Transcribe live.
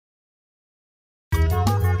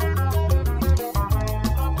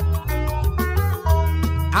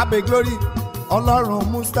abe glory ọlọ́run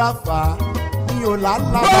Mustapha ní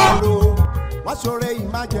ọ̀làlábàárò wọ́n ṣoore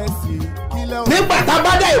emergency kílẹ̀ òun. nígbà tá a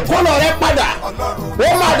bá dá ìkólọ rẹ padà ó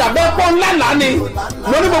máa dàbẹ́ pọ́ ńlá lánì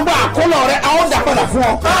lórí gbogbo àkólọ rẹ a ó dà padà fún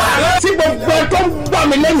ọ. tí gbogbo ẹ tó ń gbọ́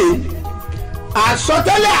mi lẹ́nìí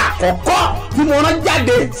àsọtẹ́lẹ̀ àkọ́kọ́ tí mo rán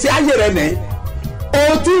jáde sí ayé rẹ nìyí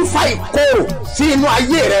o ti ń fa ìkorò sí inú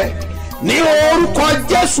ayé rẹ ní orúkọ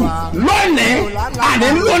Jésù lónìí àní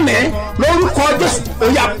lónìí lórúkọ Jésù ó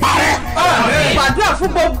yá parẹ́. gbàdúrà fún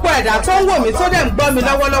gbogbo ẹ̀dá tó ń wò mí tó dẹ̀ ń gbọ́ mi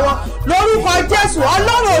lọ́wọ́lọ́wọ́ lórúkọ Jésù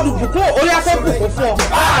ọlọ́run olùbùkún orí afẹ́bùkún fún ọ.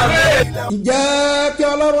 ǹjẹ́ kí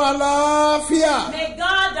ọlọ́run àlàáfíà May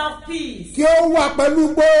God of peace kí ó wà pẹ̀lú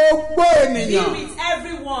gbogbo be ènìyàn with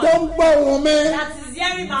everyone tó ń gbọ́ ohùn mi that is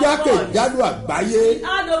hearing my voice jákèjádò àgbáyé.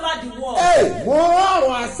 all over the world. mo rán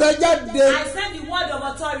ọ̀rọ̀ àṣẹ jáde I send the word of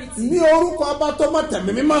authority ní orúkọ ọba tó mọ̀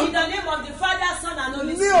tẹ̀mí mímọ́ in the name of the Father, Son, and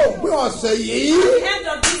Holy ní Spirit. òpin ọ̀sẹ̀ yìí At the end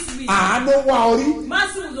of this week, àánú wá orí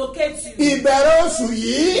mercy will locate you. ìbẹ̀rẹ̀ oṣù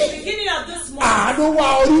yìí Beginning of this month, àánú wá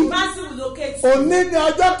orí mercy will locate you. òní ni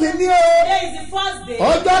ọjọ́ kìíní o Today is the first day.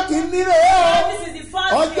 ọjọ́ kìíní rẹ̀ o This is the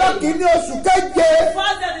first ọjọ́ day. kìíní oṣù keje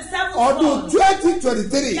First day of the seventh ọdún month.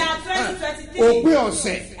 2023 Yeah, 2023. òpin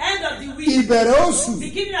ọ̀sẹ̀ End of the week. ìbẹ̀rẹ̀ oṣù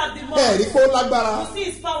Beginning of the ẹ̀rí month. kó lágbára You see,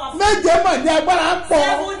 it's powerful. méje mà ní agbára pọ̀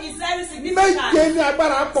 7 is very méje significant. ní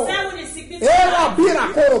agbára pọ̀ 7 is era significant. bíra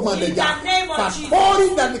kóró mọ̀lẹ́jà In the name of Jesus. pàtórí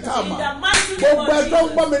dàníkàmà In the mighty name gbogbo of ẹjọ́ ń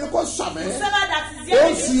Jesus. gbọ́ mi ní kò sàmẹ́ Whoever that is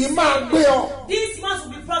hearing oṣù yìí máa gbé ọ this month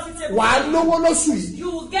will be profitable. wàá lówó lóṣù yìí You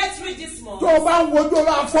will get rich this month. tó o bá ń wojú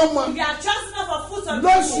ọlọ́ afọ́mọ If you are trusting up for food on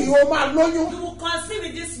lóṣù yìí people, o máa lóyún you will conceive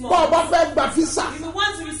in this month. bọ́ ọ bá fẹ́ gba físà If you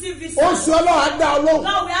want to receive visa, oṣù ọlọ́run á dá ọ lóhùn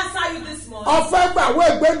God will answer you this month. ọfẹ́ gbàwé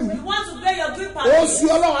ìgbélú If you want to pay your green oṣù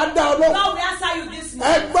permit, ọlọ́run á dá ọ lóhùn God will answer you this month.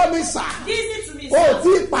 ẹ gbọ́ mi sà Listen to me, o sir. tí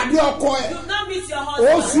ì pàdé ọkọ ẹ You will not meet your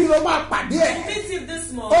oṣù husband. yìí ló máa pàdé ẹ You meet him this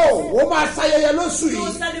month. o máa ṣayẹyẹ lóṣù You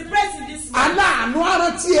will yìí celebrate in this month. aláàánú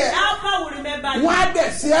arántí ẹ Helper will remember you. wọ́n á dẹ̀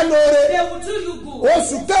sí ẹ lóore They will do you good.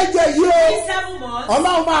 oṣù keje yìí o These 7 months,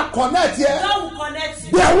 ọlọ́run máa kọ̀nẹ́ẹ̀tì ẹ God will connect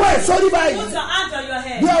you. bí ọwọ́ ẹ̀ sórí báyìí Put your hand on your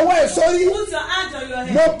head. bí ọwọ́ ẹ̀ sórí Put your hand on your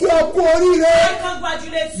mo head. kí ọ kú oríire I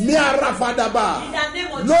congratulate you. ní àràfàdàbà In the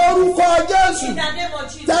name of Jesus. lórúkọ Jésù In the name of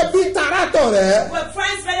Jesus. tẹbí taratọ̀ rẹ We're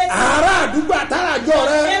friends, relatives, ará àdúgbò àtàràjọ your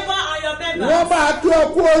rẹ neighbor and your wọ́n members. máa kí ọ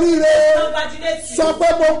kú oríire Congratulate you. sọ pé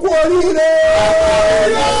mo kú oríire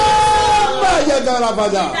máa yẹ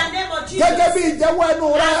gàràfàdà In the name of Jesus. gẹ́gẹ́ bí ìjẹ́wọ́ ẹnu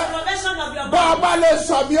rẹ As confession of your bá a mouth, bá lè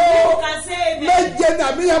sọ mí o you can say amen. méje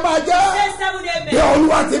nàmí yẹn máa jẹ́ Say 7 amen. bí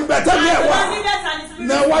olúwa ti ń bẹ tẹ́lẹ̀ And wá the Lord leaders and the Spirit.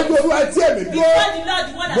 níwájú olúwa tí èmi dúró Before the Lord,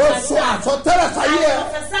 the one mo that sọ has done. àsọtẹ́lẹ̀ sáyé I ẹ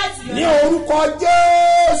prophesy to ní you. orúkọ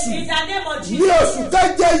Jésù In the name of ní Jesus. oṣù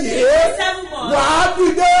keje yìí 7 months. wàá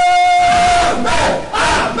dìde. Àmín,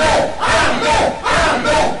 àmín, àmín,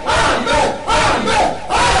 àmín, àmín, àmín,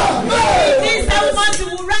 àmín. These 7 months you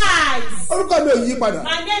will rise. orúkọ mi ò yí padà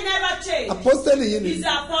My name never changed. apostoli yìí ni He's the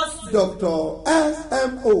apostle. Dr.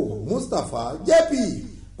 smo Mustapha JP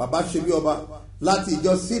Babasebioba láti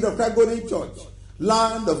ìjọ Seed of Christ Golden Church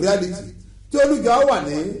Land of Reality tí olùjọ wà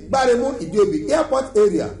ní Gbáremú Ìdíòbí airport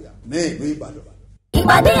area ní ìlú Ìbàdàn.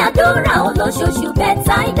 ìpàdé àdúrà olóṣooṣù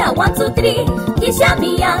Bethsaida 123 iṣẹ́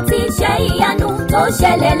mi àti iṣẹ́ ìyanu tó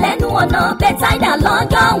ṣẹlẹ̀ lẹ́nu ọ̀nà Bethsaida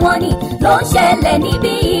lọ́jọ́ wọn ni ló ń ṣẹlẹ̀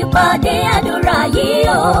níbi ìpàdé àdúrà yìí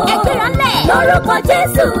o. ẹgbẹ́ra lẹ̀. lórúkọ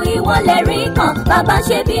Jésù ìwọlẹ̀ rí kan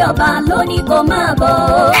Babasebioba lónìí kò máa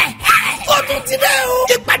bọ̀. ó tún ti dẹ́ o.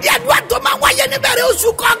 ìpàdé àdúrà tó máa wáyé níbẹ̀rẹ̀ oṣù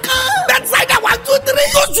kọ̀ọ̀kan. Bethsaida 123.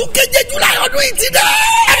 oṣù keje July ọdún yìí ti dẹ́.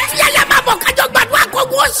 ẹ̀fí ayé máa bọ̀ kájọ gbàdúrà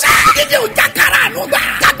kógun ọ̀sẹ̀. dídé ọjà kára àánú gbà.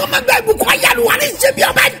 kágbọ́mọgbẹ́ ìbùkún ayélujára ní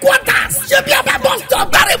Sebioba headquarters. Sebioba bus stop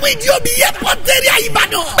Gbáremú Ìdíòbí airport area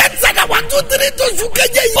Ìbàdàn. Bethsaida 123 tó oṣù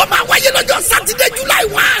keje yìí. ó máa wáyé lọ́jọ́ Saturday July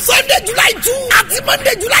 1, Sunday July 2 àti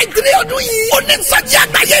Monday July 3 ọdún yìí. onísọjí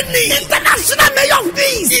àgbáyé ni international mayor of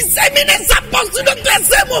peace. His Eminence Apostle Dr.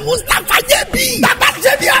 smo Mustapha JP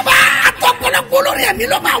Babasebioba àtọ̀pọ̀lọpọ̀ olórin ẹ̀mí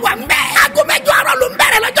ló máa wà ń bẹ̀. aago 8 àárọ̀ ló ń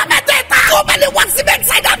bẹ̀rẹ̀ lọ́jọ́ mẹ́tẹ̀ẹ̀ta. tó bá lè wá sí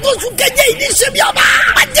Bethsaida tó oṣù keje yìí ní Sebioba.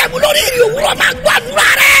 má jẹ̀mú lórí ìrìn òwúrọ̀ máa gbàdúrà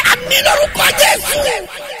rẹ̀. àmì lórúkọ Jésù.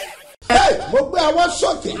 mo gbé àwọn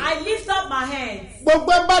sókè I lift up my hands.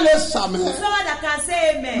 gbogbo ẹ bá lè sàmì Someone that can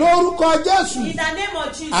say amen. lórúkọ Jésù In the name of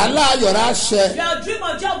Jesus. aláyọ̀rá ṣẹ Your dream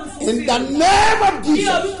of job will in the fulfill. name of Ní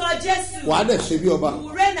Jesus orúkọ Jésù. wàá dẹ̀ Sebioba You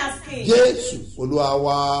will reign as king. Jésù Olúwa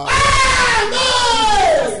wa.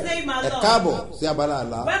 Jesus' name, my ẹ Lord. káàbọ̀ sí abala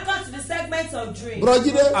àlá. Welcome to the segment of dreams.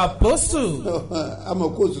 Bùrọ̀jídé Apostle,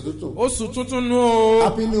 àmọ̀ kó oṣù tuntun oṣù tuntun nù o.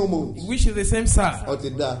 happy new month Wish you the same, sir. ọtí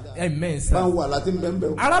dá Amen, bá sir. ń wà láti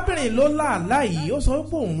bẹ́ẹ̀ Arábìnrin ló lá àlá yìí, ó sọ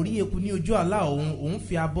pé òun rí eku ní ojú àlá òun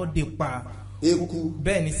fi abọ́ dé pa. eku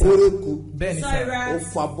Bẹ́ẹ̀ni sà. oreku Bẹ́ẹ̀ni Sorry, sà. right? ó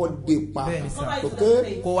fa bọ́dé pa Bẹ́ẹ̀ni sà.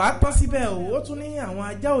 ok Kò wá tán síbẹ̀ o, ó tún ní àwọn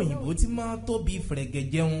ajá òyìnbó tí máa tóbi fẹ̀rẹ̀gẹ̀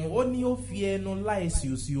jẹun, ó ní ó fi ẹnu láìsí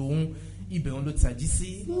òsì òun, ibẹ̀ òun ló tají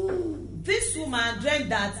sí. This woman dreamt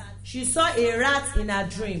that she saw a rat in her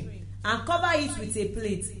dream and covered it with a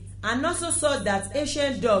plate, and also saw that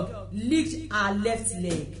ancient dog licked her left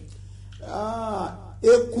leg.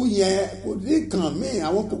 Eku yẹn kò ní kàn mí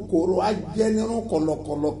àwọn kòkòrò ajẹnirun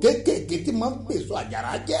kọ̀lọ̀kọ̀lọ̀ kéékèèké tí máa ń pèsè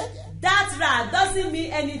àjàrà jẹ. That rat doesn't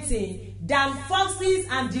mean anything than foxes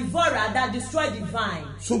and devourer that destroy the vine.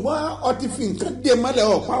 ṣùgbọ́n ọtí fi nǹkan dé mọ́lẹ̀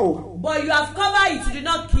ọ̀pá o. But you have covered it, you did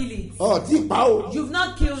not kill it. ọtí pa o. You've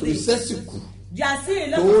not killed it. ìṣẹ́sìkù There are still a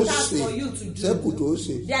lot tó of tasks for you to do. sẹ́kù tó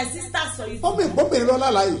ṣe. There are still tasks for you to ọmọ do. ìbọ̀bìnrin lọ́la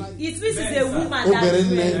láàyè. It means it's a woman obìnrin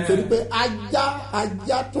ní that torí pé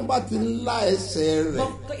ajá tó bá ti lá ẹsẹ̀ rẹ̀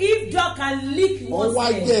but if dog can lick wọ́n one's wá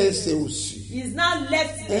leg, jẹ́ ẹsẹ̀ òsì. it's now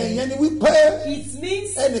left leg. ẹ̀yẹn ni wípé It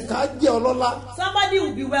means ẹnìkan jẹ́ ọlọ́lá somebody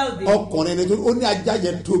will be wealthy. ọkùnrin ni torí ó ní ajá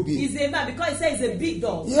yẹn tóbi. He's a man because he says he's a big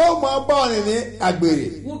dog. yóò máa bá ọ̀rìn ní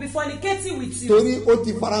àgbèrè Will be fornicating with you torí ó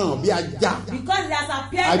ti farahàn bí ajá. because he has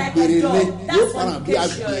appeared like àgbèrè a ni dog. yóò That's farahàn bí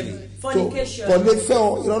àgbèrè. fornication. kò lè fẹ́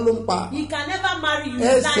ọ irọ́ ló ń pa. He can never marry you.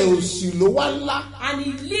 ẹsẹ̀ Lying. òsì ló wá ńlá. And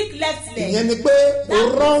he lick left leg. ìyẹn ni pé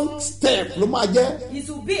wrong step ló máa jẹ́. It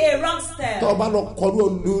will be a wrong step. tó o bá lọ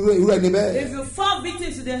kọlu irú ẹni bẹ́ẹ̀. If you fall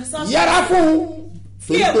victim to the suspect, yẹra fún un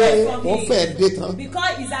torí stay pé away from wọ́n him. fẹ́ dé tán.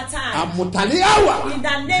 Because it's a time. àmùtàlíyàwá In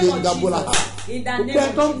the name of gbẹngàbọlá Jesus. In the name gbogbo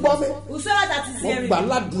ẹ̀ tó ń of gbọ́ mi Jesus. Whosoever that is wọ́n hearing gbà me,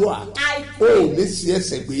 ládùúrà I ó pray. lè sí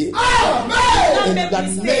ẹsẹ̀ gbé. Don't in make the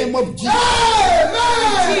mistake. name of Jesus.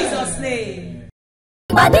 In Jesus' name.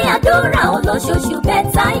 ìpàdé àdúrà olóṣooṣù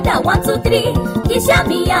bẹ́táìdà 123 iṣẹ́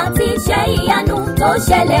mi àti iṣẹ́ ìyanu tó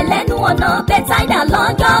ṣẹlẹ̀ lẹ́nu ọ̀nà bẹ́táìdà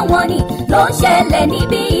lọ́jọ́ wọn ni ló ń ṣẹlẹ̀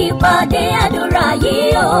níbi ìpàdé àdúrà yìí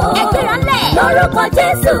o. ẹgbẹ́ránlẹ̀ lórúkọ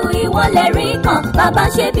Jésù ìwọlẹ̀ rí kan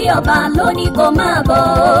Babasebioba lónìí kó máa bọ̀.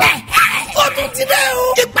 ó tún ti dẹ́ o.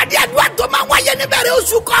 ìpàdé àdúrà tó máa wáyé níbẹ̀rẹ̀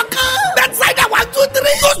oṣù kọ̀ọ̀kan. bẹ́tísáìdà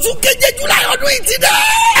 123. oṣù keje July ọdún yìí ti dẹ́.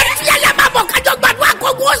 ẹ̀fí ayé máa bọ̀ kájọ gbàdúrà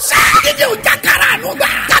kókó ọ̀sẹ̀. dídé ọjà kára àánú gbà.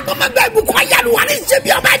 kágbọ́mọgbẹ́ ìbùkún ayélujára ní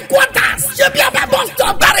Sebioba headquarters. Sebioba bus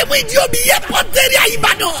stop bárẹ̀mú ìdí omi yẹ pọ́ńtẹ́rì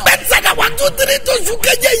àyíbàdàn. bẹ́tísáìdà 123 tó oṣù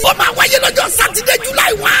keje yìí. ó máa wáyé lọ́jọ́ Saturday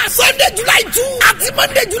July 1, Sunday July 2 àti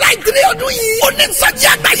Monday July 3 ọdún yìí. onísọjí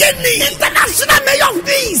àgbáyé ni international mayor of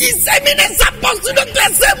peace. ìsẹ̀mínẹ́sà pọ́sùlù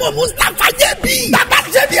kẹsẹ̀-mọ̀ Mustapha jẹ̀bi.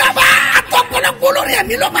 Babasebioba àtọ̀pọ̀lọpọ̀ olórí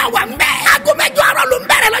ẹ̀mí ló máa wà ńbẹ̀. aago mẹ́jọ àárọ̀ ló ń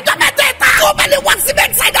bẹ̀rẹ̀ lọ́jọ́ mẹ́tẹ̀ẹ̀ta. tó bá lè wá sí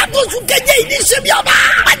bẹ́tísáìdà tó oṣù keje yìí ní Sebioba.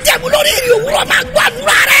 má jẹ̀mú lórí ìrìn òwúrọ̀ máa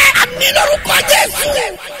gbàdúrà rẹ̀. àmì lórúkọ Jésù.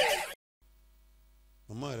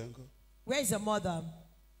 mama rẹ ńkọ́. Where is your mother?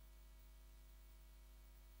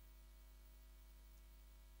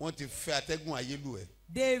 wọ́n ti fẹ́ atẹ́gùn ayélu ẹ̀.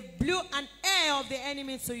 They blew an air of the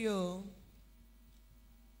enemy to you.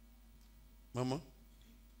 mama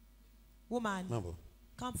Woman, má bọ̀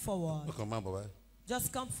come forward. ọkàn má bọ̀ báyìí.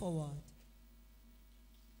 Just come forward.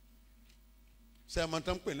 ṣé ẹ máa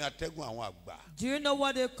tán pè ní atẹ́gùn àwọn àgbà. Do you know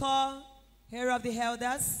what they call hair of the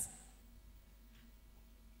elders?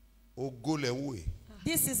 ògo lẹ̀ ń wò yìí.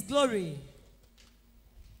 This is glory.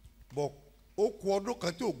 bọ̀ ó kù ọdún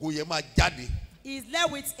kan tí ògo yẹn máa jáde. He's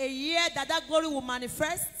left with a year that glory will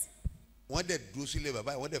manifest. wọ́n dẹ̀ dúró sílé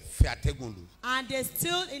bàbá yìí wọ́n dẹ̀ fẹ́ atẹ́gùn lù. And they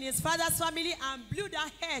stood in his father's family and blew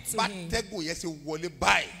that hair to him. bátẹ́gùn yẹn ṣe wọlé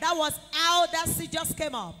báyìí. That was how that seed just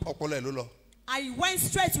came up. ọpọlọ ẹ̀ ló lọ. And it went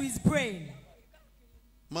straight to his brain.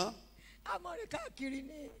 mọ́ amọ̀rìn káàkiri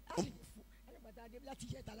ní àyẹ̀bàtà adébí láti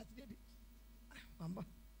yẹ ta láti dédé.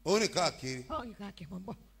 ó rìn káàkiri. ọ̀rìn káàkiri mọ̀ ń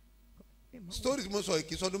bọ̀. stories mo sọ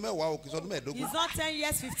ìkísọdún mẹ́wàá o kìsọdún mẹ́ẹ̀ẹ́dógún. It's not 10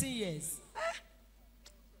 years, 15 years.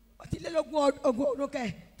 ó ti lé lógún ọdún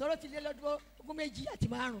kẹ tọrọ ti lé lọ́dún ogún méjì àti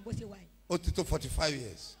márùn bó ṣe wà yìí. ó ti tó 45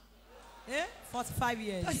 years. 45 ó sì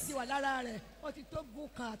years. ti wà lára rẹ̀ ó ti tó gún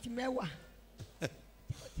kan àti mẹ́wàá.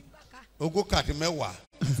 ogún kàti mẹ́wàá.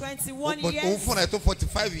 21 but òun years. fúnra ẹ̀ tó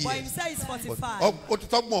 45 But years. himself is 45. ó ti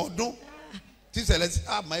tọ́gbọ̀n ọdún tí ṣẹlẹ̀ sí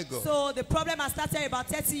my God. So the problem has started about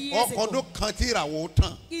 30 years ọkọ̀ ago. ọdún kan tí ìràwọ̀ ó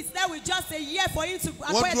tàn. It's there with just a year for him to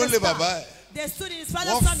wọ́n acquire dúró the lé bàbá star. ẹ̀. They stood in his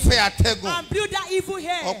father's wọ́n family fẹ́ atẹ́gùn. and blew that evil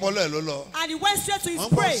hair. ọpọlọ ẹ̀ ló lọ. And he went straight to his wọ́n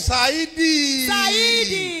bọ̀ brain. Saidi.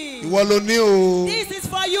 Saidi. ìwọ ló ní o. This is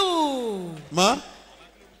for you. mọ́.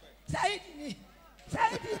 Saidi ni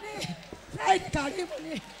Saidi Karimu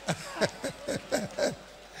ni.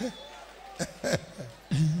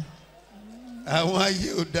 àwọn ayé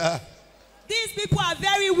ò dáa. These people are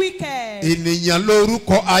very wicked. ènìyàn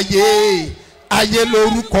lórúkọ ayé ayé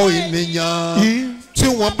lórúkọ ènìyàn tí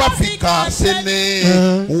wọ́n bá fi kà sí ni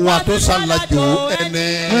wọ́n á tó ṣàlàjò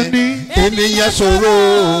ẹni ènìyàn ṣòro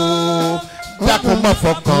dákun má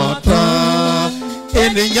fọkàn tán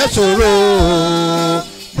ènìyàn ṣòro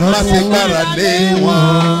má ṣe gbára lé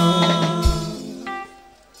wọn.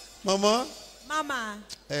 Mama. Mama.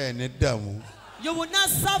 Ẹ ní dààmú. You will not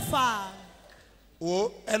suffer.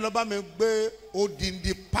 Wo ẹ lọ bá mi gbé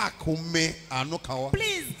odindi pack omi àánú kan wá.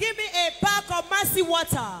 Please give me a pack of mercy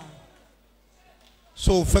water.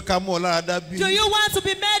 So fẹ́ ká mú ọ lára dá bí. Do you want to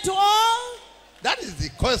be made whole? That is the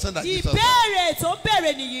question that Jesus asked. Ìbéèrè tó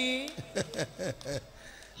bẹ̀rẹ̀ nìyí.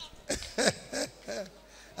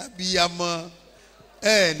 Abiyamọ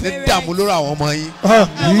ẹ ní dààmú lórí àwọn ọmọ yín.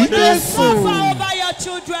 You will not suffer over your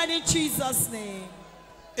children in Jesus' name.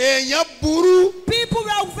 Èèyàn burú. People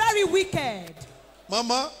are very wicked.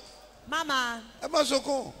 Mama. Mama. Ẹ má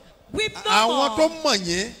sọkún. Weep no more. Àwọn tó mọ̀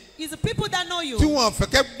yín. It's the people that know you. Tí wọ́n fẹ́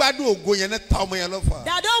kẹ́ gbádùn ògo yẹn ní ta ọmọ yẹn lọ́fà.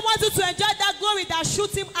 That don't want you to enjoy that glory that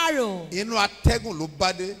shoot him arrow. Inú atẹ́gùn ló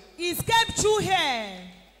bá dé. He escaped through here.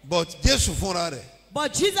 But Jésù fúnra rẹ̀.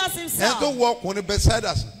 But Jesus himself. Ẹni tó wọ ọkùnrin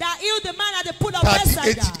Bethsaida. That healed the man at the pool of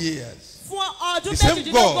Bethsaida. 38 years. Fún ọdún The same God.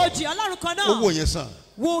 méjìdínlógójì Ọlọ́run kan náà. Ó wò yẹn sàn.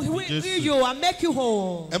 Will heal you and make you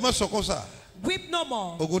whole. Ẹ má sọkún sá. Weep no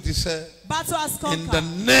more. Ogun ti ṣẹ́. Battle has conquered. In the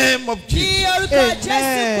name of Jesus. Ní orúkọ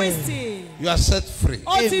Jésù Kristi. You are set free.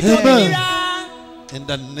 Ó ti dòmìnira. In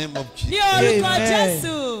the name of Jesus. Ní orúkọ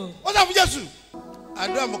Jésù. Ó dà fún Jésù.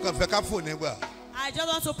 Àdúrà mo kàn fẹ́ ká fóònù nígbà. I just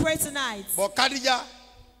want to pray tonight. But Khadija.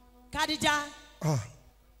 Khadija.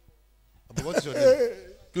 What is your name?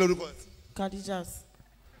 Kí lorúkọ ẹ? Khadija.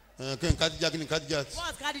 Kí ni Khadija? Kí ni Khadija?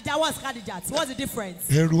 What's Khadija? What's Khadija? What's the difference?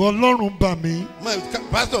 Ẹ̀rù Ọlọ́run bà mí.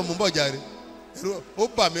 Pastor mo ń bọ̀ jàre. Ó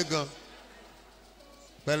bà mí gan.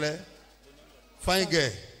 Pẹ̀lẹ́. Fine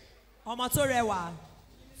girl. Ọmọ tó rẹwà.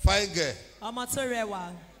 Fine girl. Ọmọ tó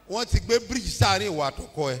rẹwà. Wọ́n ti gbé bridge sáàrin ìwà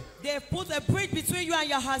àtọkọ ẹ. They put a bridge between you and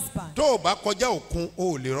your husband. Tó o bá kọjá òkun,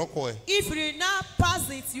 o ò lè rọ́kọ ẹ. If you did not pass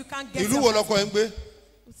it, you can't get. Ìlú wo lọkọ ẹ ń gbé?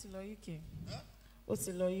 Ó ti lọ UK. Ó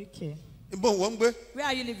ti lọ UK. Ibo wọ́n ń gbé? Where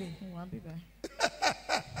are you living?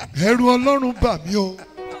 Ẹ̀rù Ọlọ́run bà mí o.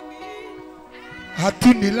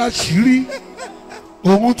 Atúniláṣírí.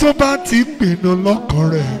 Ohun tó bá ti pinnu lọ́kàn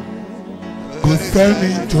rẹ̀ kò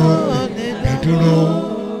sẹ́ni tó lè dúró.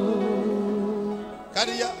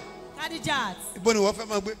 Khadija. Khadija. Ibo ni wọ́n fẹ́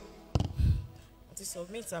máa gbé? Mo ti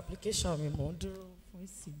submit application mi, mo ń dúró fún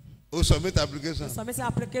ìsìn. O submit application. Submit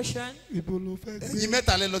application. Ibo ló fẹ́ gbé? Ẹ̀yin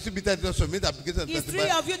mẹ́ta lẹ lọ síbi tẹ́ ẹ ti submit application. It's 3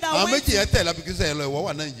 of you that àwọn went. méjì yẹn tẹ̀lé application yẹn lọ ìwọ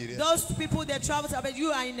wà Nàìjíríà. Those people they travel to, but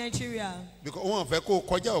you are in Nigeria. Because wọ́n fẹ́ kó o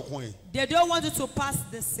kọjá òkun yìí. They don't want you to pass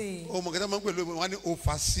the sea. O mọ̀ kẹ́tà máa ń pè lóyún wọn ní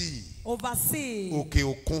oversea. Oversea. Òkè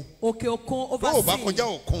òkun. Òkè òkun. Tó o Oversea. bá kọjá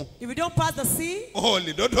òkun. If you don't pass the sea, O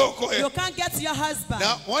lè dọ́dọ̀ ọkọ you yẹn. can't get to your husband.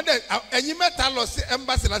 Na wọ́n dẹ̀ ẹ̀yin mẹ́ta lọ sí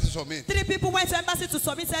embassy láti submit. 3 people went to embassy to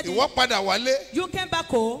submit it. Ìwọ padà wálé. You came back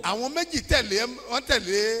home. Àwọn méjì tẹ̀lé wọ́n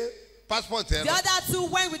tẹ̀lé passport yẹn. The other 2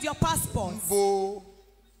 went with your passport. Bo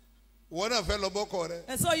wọ́n náà fẹ́ lọ bọ́kọ rẹ.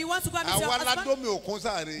 And so you want to go and meet your Àwa husband? aládómi òkun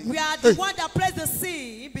sáré. We are the one that placed the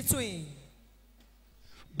sea in between.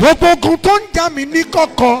 Gbogbo ogun tó ń jà mí ní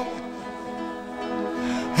kọ̀kọ̀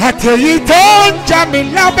àtẹ̀yí tó ń jà mí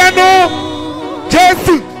lábẹ́nú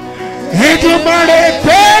Jésù Èdùmàrè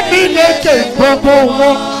gbé mi lékè gbogbo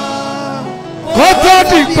wọn kó tó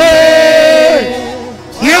di pé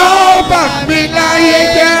yóò bà mí láyé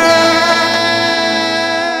jẹ́.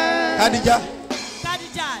 Khadija.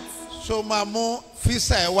 Khadija. So máa mú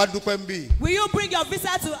visa ẹ wá dúpẹ́ ń bì. Will you bring your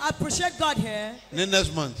visa to appreciate God here? Ní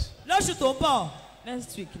next month. Lóṣù tó ń bọ̀.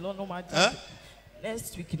 Next week lọ́nà máa jáde.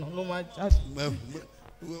 Next week lọ́nà máa jáde.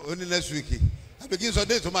 Only next week. Àbí kí n sọ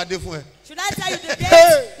déètì tó máa dé fún ẹ. Should I tell you the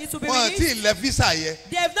date it will be Wọ́n released? ti ilẹ̀ visa yẹ.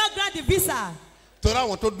 They have not granted the visa Torí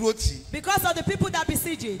àwọn tó dúró tì. because of the people that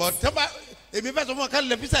besiege it. But tẹ́bà èmi fẹ́ sọ fún ọ ká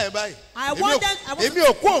lẹ visa yẹ báyìí. I want them. Èmi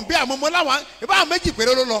ò kó òun bí àmọ́ mọ́ láwọn ìbá àwọn méjì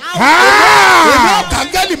péré ló lọ. Ah! Èmi ò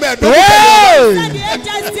kàngẹ́lì mẹ́ẹ̀ẹ́dógún. Send the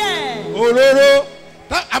agents there. Òróró.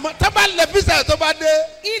 Àmọ́ tẹ́bà lẹ visa yẹ tó bá dé.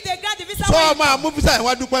 If they grant the visa, Sọ máa mú visa yẹn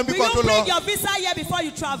wá dúpẹ́ ń bí will kò tó you bring lọ. your visa here before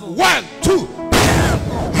you travel? 1, 2.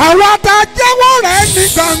 Àwọn tá a jẹ́wọ́ rẹ̀ ní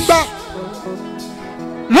gbangba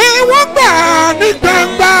ni wọ́n gbà ní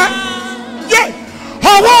gbangba.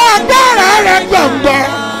 Ọwọ́ agbára rẹ̀ gbangba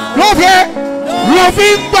ló fi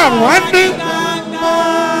ń gbà wọ́n ní.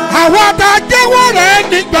 Àwọn tá a jẹ́wọ́ rẹ̀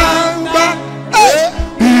ní gbangba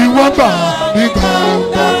ìwọ́n gbà ní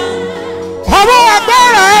gbangba. Ọwọ́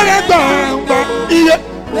agbára rẹ̀ gbangba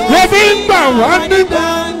ló fi ń gbà wọ́n ní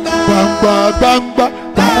gbangba gbangba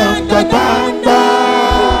gbangba gbangba.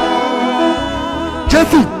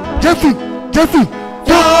 Jésù Jésù Jésù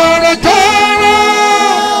tọrọ tọrọ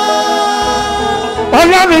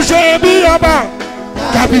Ọlọ́run ṣe bí ọba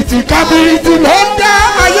kàbìtì kàbìtì ló ń dá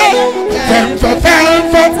ayé fẹ̀ǹfẹ̀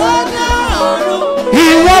fẹ̀ǹfẹ̀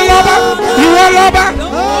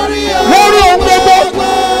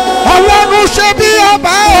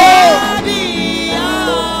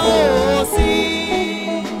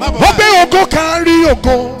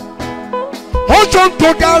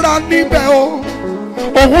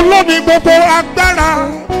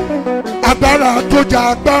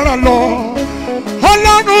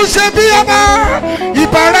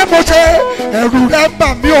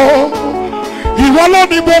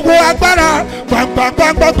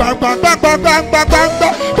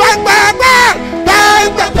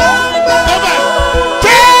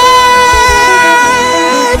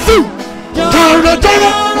Jésù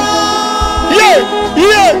jọ̀rọ̀jọ̀rọ̀ yé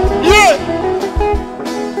yé yé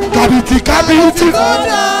kàbìtì kàbìtì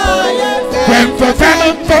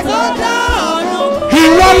fẹ̀fẹ̀fẹ̀fẹ̀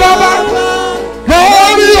ìwọ lọ́ba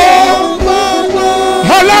lórí o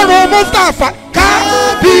ọlọ́run Mustapha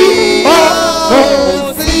kábí ọ̀hún.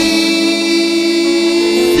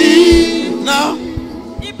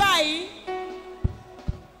 ní báyìí.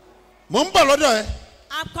 mo ń bọ̀ lọ́dọ̀ ẹ.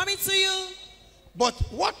 I'm coming to you. But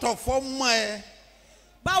what of ọmọ ẹ.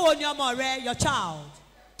 báwo ni ọmọ rẹ your child.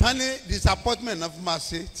 tani disappointment náà fún ma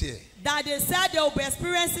ṣe tiẹ̀. that they said they will be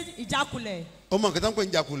experiencing ìjákulẹ̀. ọmọ nǹkan tó ń pè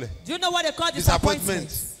ní ìjákulẹ̀. do you know what they call disappointment?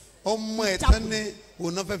 ọmọ ẹ tani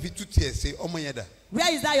òun náà fẹ́ fi tú tiẹ̀ ṣe ọmọ yẹn dà.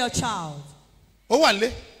 where is that your child? ó wà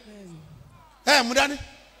lé. ẹ mú dání.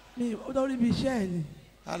 mi ò lórí ibi iṣẹ́ ẹ̀ ni.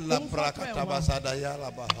 alabra katabasada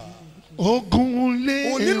yalabaha. ogun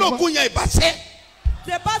lé. onílòkun yẹn ìbáṣẹ.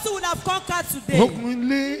 the battle would have conquered today. ogun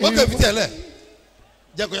lé. ó kẹ́ fi tẹ̀lé.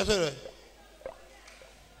 jẹ́ kó yẹ sọ̀rọ̀ ẹ̀.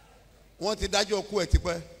 wọ́n ti dájọ́ ọkú ẹ̀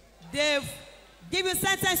tipẹ́. they've given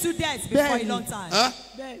sentence to death before a long time.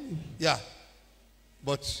 bẹ́ẹ̀ni. yeah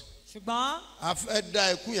but. ṣùgbọ́n. a fẹ́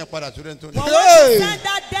da ikú yẹn padà tó rẹ̀ tó ní. but when you send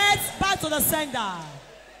that death back to the sender.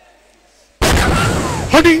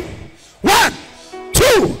 honey 1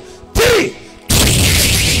 2 3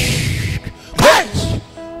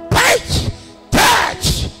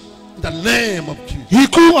 touch in the name of Jesus.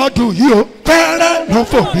 ikú ọdún yìí o fẹ́rẹ́ ló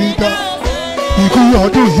fò mí dá ikú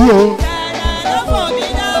ọdún yìí o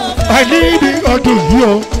àìníbi ọdún yìí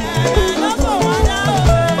o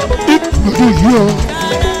ikú ọdún yìí o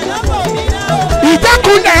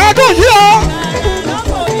ìjákulẹ̀ ọdún yìí o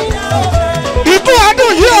ikú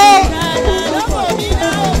ọdún yìí o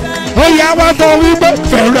ó yà wá sọ wípé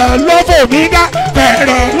fẹ̀rẹ̀ ló fò mí dá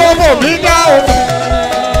fẹ̀rẹ̀ ló fò mí dá o.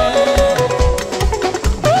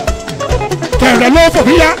 fẹ̀rẹ̀ ló fò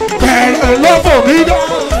mí dá fẹ̀rẹ̀ ló fò mí dá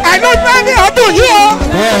àìlọ́gbẹ́ ní ọdún yìí o.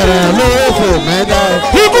 fẹ̀rẹ̀ ló fò mí dá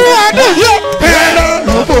ikú ọdún yìí o. fẹ̀rẹ̀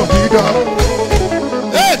ló fò mí dá.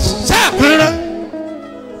 ẹ sá. fẹ̀rẹ̀.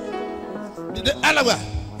 alagba.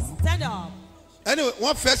 stand up. anyway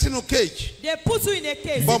wọ́n fẹ́ sínú cage. they put you in a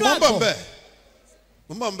cage. bọ̀ mo ń bọ̀ nbẹ̀.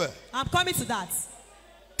 mo ń bọ̀ nbẹ̀. I'm coming to that.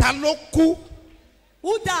 ta ló kú.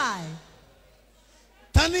 who die.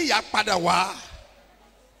 ta ni ìyá padà wá.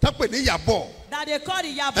 ta pè ní ìyàbọ̀. that they call the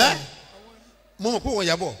yabo. mo mọ̀ pé wọ́n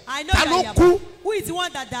yàbọ̀. I know ta that ló yabo. kú. who is the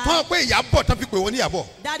one that died. tọ́ pé ìyàbọ̀ tó fi pè wọ́n ní ìyàbọ̀.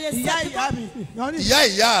 that they ìyá said ìyá mi.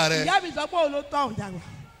 ìyá rẹ. ìyá mi sọ pé òun ló tọ̀ ọ́n dàgbà.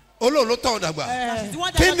 olóò ló tọ̀ ọ́ dàgbà. she's the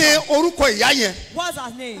one that kí ni orúkọ ìyá yẹn. what's her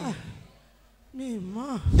name. mi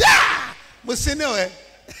mọ̀. mo ṣe ní ọ̀rẹ́.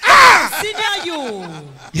 senior you.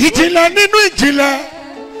 ìjìnlẹ̀ nínú ìjìnlẹ̀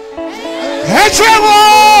ẹ ṣe wo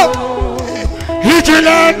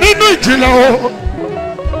ìjìnlẹ̀ nínú ìjìnlẹ̀ o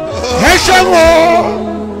ẹ ṣe wo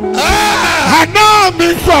àná mi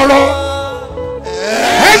sọ̀rọ̀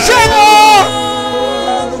ẹ ṣe wo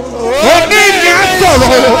òní ni a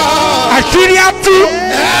sọ̀rọ̀ àṣírí àtú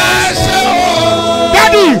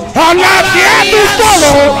dádì ọ̀la ni a tún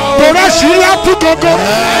sọ̀rọ̀ tòrọ àṣírí àtú gangan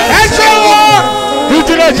ẹ ṣe wo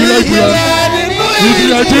ìjìnlẹ̀ ìjìnlẹ̀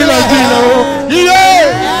ìjìnlẹ̀ ìjìnlẹ̀ o iye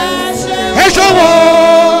ẹ ṣe wo.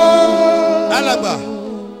 alàgbà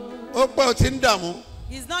ó pẹ́ o ti ń dààmú.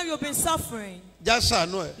 it's now you've been suffering. já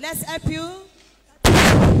ṣàánú ẹ. let's help you.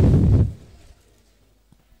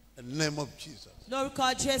 in the name of Jesus.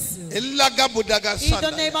 lórúkọ Jésù. elagabodaga in the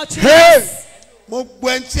sanda. name of Jesus. mo gbọ́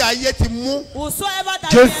ẹni tí ayé ti mú. whosoever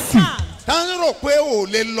that you can. táwọn rò pé ò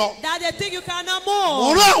lè lọ. that they think you cannot mo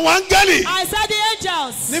move. rán àwọn áńgẹ́lì. I said the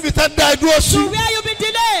angels. níbi tá a dá ẹ dúró sí. to where you been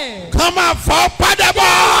delayed. ká máa fọ́ padà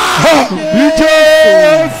bọ̀.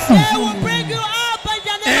 they will bring you up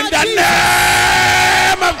in the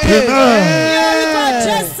name of Jesus. lórúkọ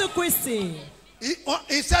Jésù Kristi.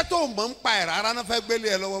 iṣẹ́ tó mọ̀ ń pa ẹ̀ rárá náà fẹ́ gbélé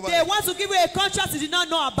ẹ lọ́wọ́ they báyìí. want to give you a contract you did not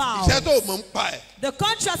know about. iṣẹ́ tó mọ̀ ń pa ẹ̀. the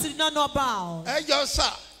contract you did not know about. ẹ jọ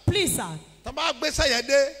sà. please sir. tó bá gbé sẹ́yìn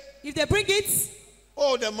dé. if they bring it.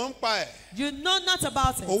 ó dẹ̀ mọ̀ ń pa ẹ̀. you know not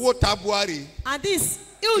about it. owó tabuari. and this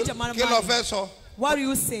huge amount of kí money. ló fẹ́ sọ. what do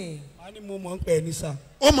you say. a ní mo mọ̀ ń pẹ́ ní sà.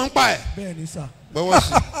 ó mọ̀ ń pa ẹ̀. bẹ́ẹ̀ ni sà. gbọ́wọ́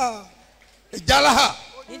sí. ìjàláha.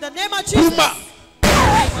 in the name of Jesus. Puma. In the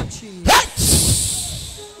name of Jesus.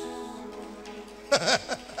 In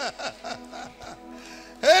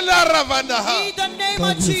the name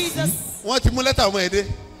of Jesus. Wọ́n ti mú lẹ́tà ọmọ ẹ̀ dé.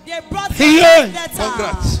 They brought your letter.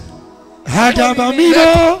 Congrats.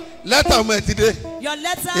 Adabamiro. Lẹ́tà ọmọ ẹ̀ ti dé. Your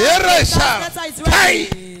letter, letter is ready.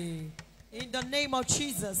 In the name of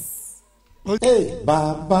Jesus. Hey,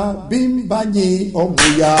 Baba Bimbanyi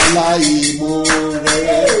Omuyala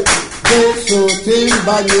Imore. Jesu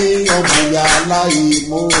Timbanyi Omuyala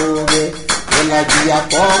Imore. Elaji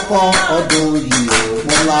akoko ọdún yìí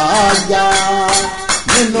Mọ́lájà.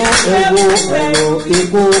 Nínú ewu ẹ̀rọ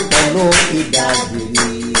ikú pẹ̀lú ìdàgbé.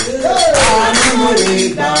 Àánú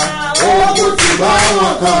ìgbà ogun ti bá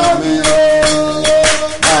wọn kàn mí.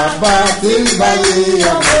 Bàbá Timbanyi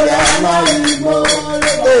Omuyala Imore.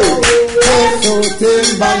 Jésù tí ń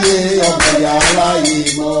báyé Omuyala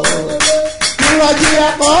Imore. Ìrọ̀jì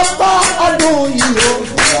àkọ́kọ́ ọdún yìí ó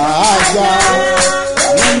gbàgbà.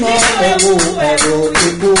 Nínú ewu ẹ̀rọ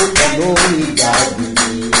ikú pẹ̀lú ìdàgbé.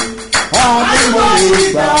 Àánú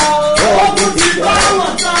ìgbà ogun ti bá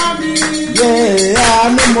wọn kàn mí.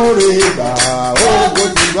 Àánú ìgbà ogun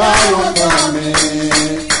ti bá wọn kàn mí.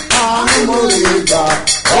 Àánú ìgbà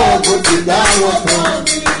ogun ti bá wọn kàn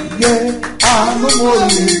mí. Àánú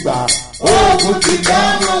ìgbà ogun ti bá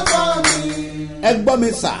wọn kàn mí. Ẹ gbọ́ mi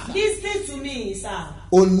sà. Listen to me, sir.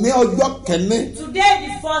 Òní ọjọ́ kẹ́ni. Today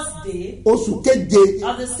the first day. Oṣù keje.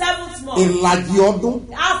 Of the 7th month. Ìlàjì ọdún.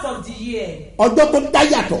 Half of the year. Ọjọ́ tó dá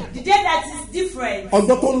yàtọ̀. The day that is different.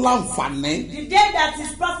 Ọjọ́ tó láǹfààní. The day that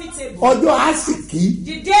is profitable. Ọjọ́ àsìkí.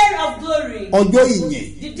 The day of glory. Ọjọ́ ìyìn.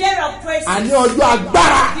 The day of praise. Àní ọjọ́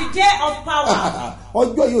agbára. The day of power.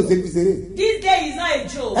 Ọjọ́ yóò ṣe fi ṣeré. This day is not a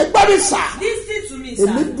joke. Ẹ gbọ́ mi sà. Listen to me, sir.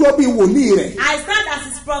 Èmi dúró bí wòlíì rẹ̀. I stand as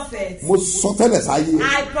his prophet. Mo sọ tẹ́lẹ̀ sáyé. I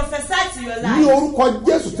prophesy to your life. Ní orúkọ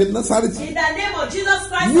Jésù ti Násárẹ́tì. In the name of Jesus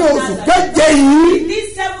Christ Ní of oṣù Nazareth. keje yìí. In this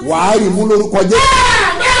 7th Wàá rí mú lórúkọ Jésù.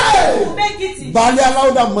 Make it in Balẹ̀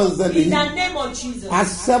aláwọ̀dà mọ̀nsẹ̀lẹ̀ in yìí. the name of Jesus.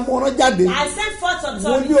 Àṣẹmọ́rán jáde. I send forth Mo ní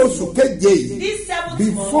authority. oṣù keje yìí. This 7th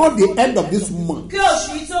Before month. the end of this month. Kí oṣù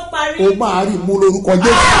yìí tó parí. O máa rí mú lórúkọ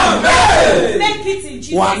Jésù. Make it in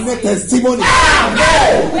Jesus. Wà á ní testimony. We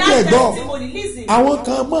have gbọ́. testimony. Listen. Àwọn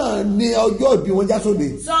kan máa ní ọjọ́ ìbí wọn já sóde.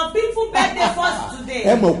 Some people birthday first today.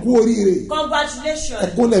 Ẹ mọ̀ kú oríire. Congratulations. Ẹ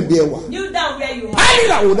kúnlẹ̀ bí ẹ wà. Kneel down where you are. Báyìí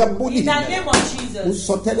làwọn ọ̀dà bó In the nìyí. name of Mo Jesus.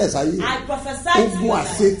 sọ tẹ́lẹ̀ sáyé. I prophesy to Ogun you.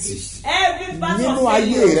 àṣetì. Every battle Nínú of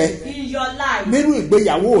ayé failure rẹ. in your life. Nínú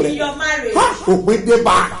ìgbéyàwó rẹ. In your marriage. Ha! Òpin dé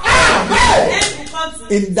bá. End will come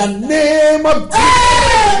to In the name of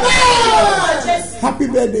Jesus. Happy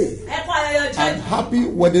birthday Ẹ kú ayẹyẹ ọjọ́ and happy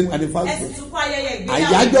wedding ẹ sì anniversary. tún kú ayẹyẹ ìgbéyàwó.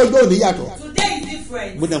 Àyájọ́ ọjọ́ òní yàtọ̀. Today is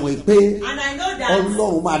different. Mo dẹ̀ mọ̀ pé And I know that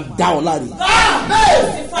Ọlọ́run máa dá ọ láre. God will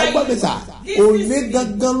justify Ẹ gbọ́ mi you. sà, This òní is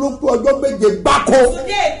gangan ló pé ọjọ́ méje gbáko.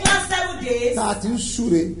 today class 7 days Tá a ti ń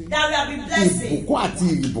súre that we have been blessing. ìbùkún àti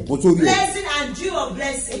ìbùkún sórí ẹ̀. Blessing and dew of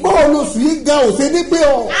blessing. Báwo lóṣù yìí gan ò ṣe ní pé ọ?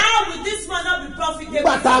 How will this man not be profitable?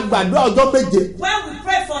 Nígbà tá a gbàdúrà ọjọ́ méje. When we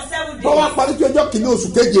pray for 7 days. Bọ́ wá parí tí ọjọ́ kìíní oṣù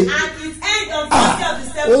keje. And it's end of the day of the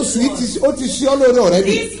 7th Oṣù yìí month. ó ti ṣí ọ lórí ọ̀rẹ́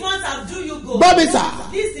ni. This month have do you go. Gbọ́ mi sà,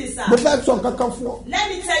 This is mo sir. fẹ́ sọ nǹkan kan fún ọ. Let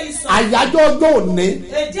me tell you something. Àyájọ́ ọjọ́ òní.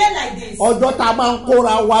 A day like this. Ọjọ́ tá a máa ń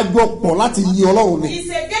kóra wa jọ pọ̀ láti yin Ọlọ́run ni. It's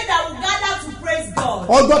a day that we gather to praise God.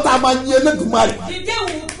 Ọjọ́ tá a máa yin Elédùmarè. The day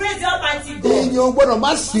we will praise the Almighty God. Èèyàn gbọ́dọ̀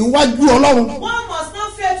má sí wájú Ọlọ́run One must not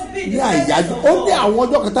fail to be in ní the presence àyájọ́. of Ó ní God. àwọn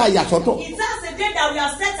ọjọ́ kan tá a yà sọ́tọ̀. It has a day that we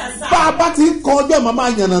have set Bá a aside. bá ti ń kọ ọjọ́ ìmọ̀ máa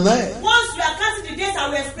yànnàná ẹ̀. Once we are counting the days that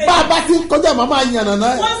we are Bá a praying. bá ti ń kọjá ìmọ̀ máa yànnàná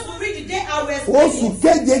ẹ̀. Once we read the day I was Oṣù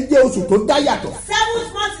keje jẹ́ oṣù tó dá yàtọ̀. 7th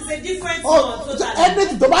month is a different month totally. Ẹni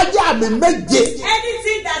tó bá jẹ́ àmì méje.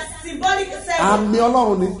 Anything that's symbolic Àmì 7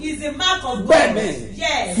 Ọlọ́run ni. is a mark of God. Bẹ́ẹ̀ni,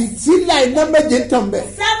 Yes. fìtílà iná méje ń tàn bẹ̀.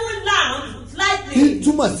 7 lamps Kí lightning,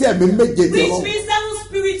 túmọ̀ sí ẹ̀mí méje ti which Ọlọ́run. means 7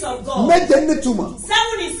 spirits of God. Méje ní túmọ̀.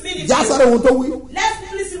 7 is meaningful. Jásáré ohun tó wí. Let's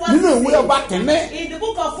quickly see what Nínú it ìwé says. ọba kìíní. In the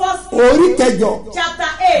book of 1 Orí kẹjọ. chapter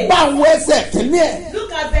 8. Báwo ẹsẹ̀ kìíní ẹ̀.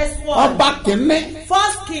 Look at verse 1. Ọba kìíní.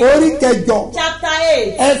 1 King Orí kẹjọ. chapter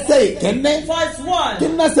 8 Ẹsẹ̀ ìkíní. verse 1. Kí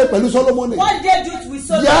ní ṣe pẹ̀lú Sólómọ́nì? What did they do with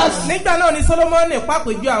Solomon? Yes. Nígbà náà ni Solomoni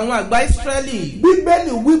pàpéjọ àwọn àgbà Ísírẹ́lì.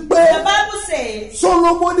 Bíbélì wípé The Bible says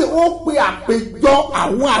Sólómọ́nì ó pe àpéjọ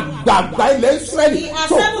àwọn àgbààgbà ilẹ̀ Ísírẹ́lì. he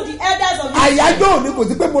assembled the elders of Israel. Àyájọ́ òní kò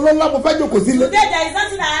sí pé mo lọ́lá mo fẹ́ jókòó sílé. Today there is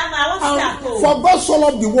nothing I am. I want to stay at home. For God so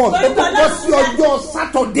loved the world. Ó kọ́kọ́ sí ọjọ́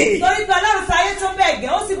Sátọ̀dé. Torí pé Ọlọ́run fi ayé tó bẹ́ẹ̀ gẹ́,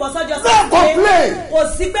 ó sì bọ̀ sọ́jọ́ No complain. Kò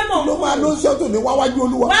sí pé mò ń Ló máa ló ń ṣètò ní wáwájú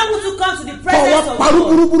Olúwa. Why would you come to the Kọ̀ wá presence of parú God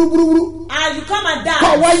burúburúburú. and you come and Kọ̀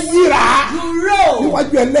dance? wá yíra. You roll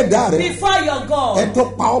Níwájú ẹlẹ́dàá rẹ̀. before your God. Ẹ tó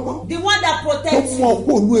pa ọmọ. The one that Tó protects mú you,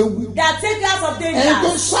 ọkọ̀ ònú ewu. that takes you out of Ẹ tó danger,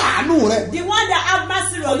 ṣàánú rẹ̀. the one that have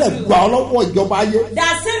mercy mercy ó on lè you. gbà ọ́ lọ́wọ́ ìjọba ayé.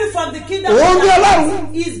 That saved you from the kingdom Òun of ni darkness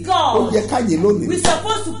Ọlọ́run. is Ó God. yẹ ká yìn lónìí. We're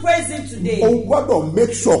supposed to praise him today. O gbọ́dọ̀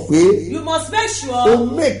make sure pé You must make o sure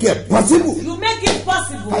make it possible. you make it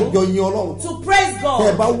possible Kájọ yin Ọlọ́run. to praise Tẹ́ ẹ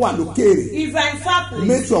God. bá wà lókèèrè. If you are in far place,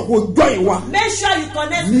 Make sure kó join wa make sure you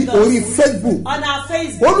connect ní with orí us Facebook. on our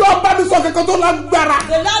Facebook. Olúwa bá mi sọ kankan tó lágbára.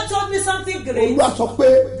 The Lord told me something great. Olúwa sọ pé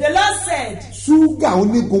The Lord said, ṣúgà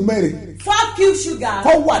onígun mẹ́rin 4 cube sugar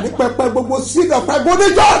kọ́ wà ní pẹpẹ gbogbo seed of God ní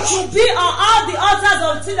church. to be on all the altars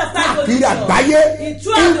of Teen of Christ Káàkiri àgbáyé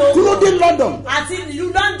including London. àti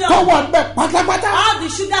ìlú Kọ́ London. wà ń bẹ pátápátá. All the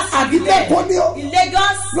sugars Àbí in there. Lẹ́kọ̀ọ́ ni o. In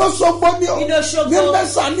Lagos, Lọ́sọ̀gbọ́ ni o. in Òṣogbo, Ní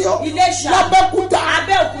Mẹ́sàn ni o. Iléṣà, Lábẹ́kúta.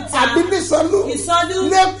 Abẹ́òkúta, Àbí ní Sanlu. Ìsọlú,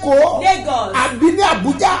 Lẹ́kọ̀ọ́. Lagos, Àbí ní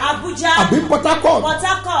Abuja. Abuja, Àbí Port Harcourt. Port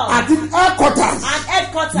Harcourt, Àti headquarters and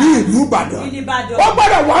headquarters ní ìlú Ìbàdàn. in Ibadan. Wọ́n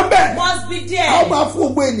gbọ́dọ̀ wà ń bẹ̀. Must be A ó there. máa fún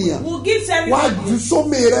gbogbo ènìyàn. We'll give to Wá everybody. ju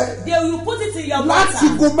sómi rẹ. They will put it in your Láti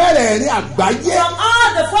water. gun mẹ́rẹ̀ẹ̀rin àgbáyé. From all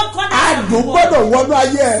the 4 corners of Àdùn the world. gbọ́dọ̀ wọnú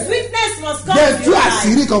ayé ẹ̀. Sweetness must come Jẹ́ to tú your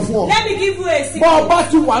àṣírí life. kan fún ọ. Let me give you a Bọ́ ọ secret. bá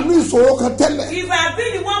ti wà ní ìṣòro kan tẹ́lẹ̀. If I have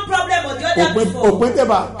been in one problem or the other Òpin before,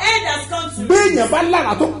 tẹ́ba. end has come to Bí me. èèyàn bá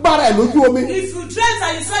lára tó gbára ẹ̀ lójú omi. If you dreamt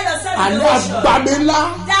and you saw yourself in Àní the ocean, àgbàmí ńlá.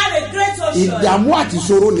 that a great ocean, Ìdààmú àti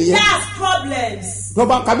ìṣòro nìyẹn. that's problems. Tó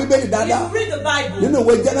bá ka Bíbélì If dáadáa. you read the Bible, Nínú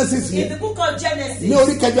ìwé Genesis in yẹn. the book of Genesis, Ní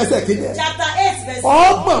orí kẹjọ ẹsẹ̀ kejì. chapter 8, verse 4,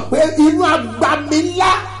 Ọ mọ̀ pé inú àgbàmí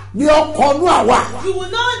ńlá ni ọkọ̀ inú àwa. you will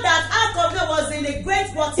know that our covenant was in a great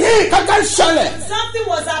water. Yìí kankan ṣẹlẹ̀. Something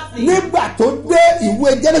was happening. Nígbà tó dé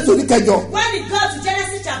ìwé Genesis orí kẹjọ. When it got to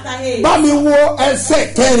Genesis chapter 8, Bá mi wo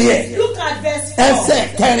ẹsẹ̀ kẹrin ẹ̀. look at verse 4.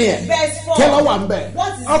 Ẹsẹ̀ kẹrin ẹ̀. Verse 4. Kí ló wà ń bẹ̀?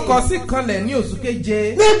 What is ọkọ̀ it? sì kanlẹ̀ ní oṣù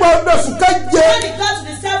keje. Nígbà oṣù keje. When it got to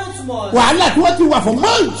the 7th month, Wàhálà tí wọ́n ti wà for in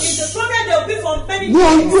months. the problem they will be for many Ní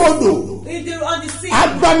ojú days odò. on the sea.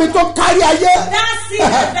 Agbami tó kárí ayé. That sea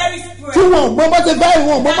is very Tí spread. wọn ò mọ bó ti bẹ́ẹ̀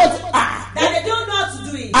wọn ò mọ bó ti. That they don't know how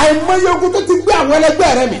to do it. Àìmọye ogun tó ti gbé àwọn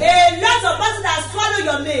ẹlẹgbẹ́ rẹ mi. A lot of persons that swallow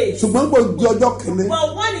your mate. Ṣùgbọ́n gbòó di ọjọ́ kìíní.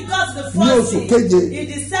 But when it got to the Ní first oṣù day, keje. in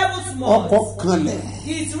the 7th month, Ọkọ̀ kanlẹ̀.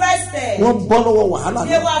 it rested. Wọ́n bọ́ lọ́wọ́ wàhálà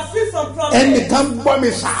They náà. were free from problems. Ẹnìkan gbọ́ mi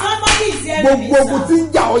sá. Somebody is hearing Gbogbo ogun me, tí sir.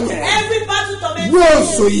 ń jà ọ yẹn. Every battle tormenting Ní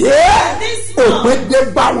oṣù you. yìí. This Òpin month, dé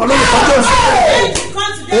bá wọn lórúkọ tó ń sè. when you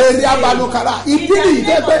come to this Èrè abanukara. Ìdí nìyí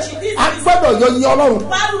jẹ́ pé a gbọ́dọ̀ yọ yín Ọlọ́run.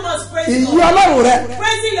 Bible must praise Ìyí God. Ọlọ́run rẹ.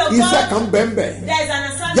 Praising your Iṣẹ́ God, kan bẹ́ẹ̀ there is an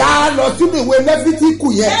assignment. Já lọ sínú ìwé Lẹ́fítíkù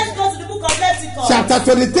yẹn. Let's go to the book of Leviticus, Chapter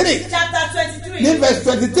 23. chapter 23, Ní verse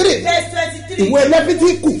 23. verse 23. Ìwé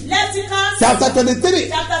Lẹ́fítíkù. Leviticus, Chapter 23.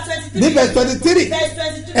 chapter Ní 23, verse 23. verse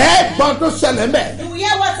 23. Ẹ gbọ́n tó ṣẹlẹ̀ mẹ́. You will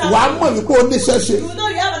hear what Wàá happened. mọ̀ wípé o níṣẹ́ ṣe. You will know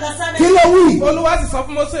you have an assignment. Kí ló wí? olúwa sì sọ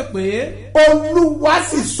fún Mósè pé Olúwa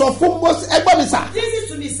sì sọ fún Mósè ẹgbẹ́ mi sà. Listen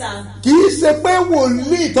to me, sir. Kì í ṣe pé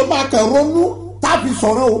wòlíì tó máa kàn ronú tàbí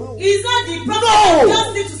sọ̀rọ̀ o. It's not the prophet No. that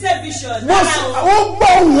just need to say vision. Wọ́n ó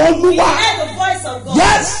gbọ́ òun He Olúwa. heard the voice of God.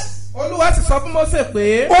 Yes. olúwa sì sọ fún Mósè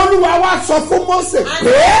pé Olúwa wá sọ fún Mósè And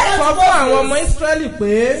pé. he said sọ to fún àwọn ọmọ Moses, Ísírẹ́lì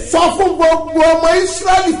pé Sọ fún gbogbo ọmọ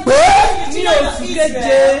Ísírẹ́lì pé. ní oṣù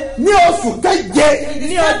keje Ní oṣù keje.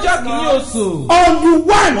 ní ọjọ́ kìíní oṣù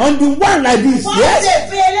On the one like this. Wọ́n Yes. lè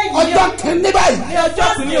pe eléyìí Ọjọ́ kìíní báyìí. ní ọjọ́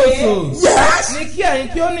kìíní oṣù Yes. ní kí ẹ̀yin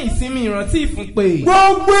kí ó ní ìsinmi ìrántí ìfúnpè.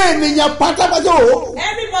 Gbogbo ènìyàn pátápátá o.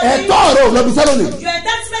 Everybody, Ẹ̀tọ́ rẹ̀ ò lọ bí sẹ́lẹ̀ ni. your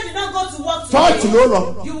entitlement did not go to work Chọ́ọ̀chì today. ló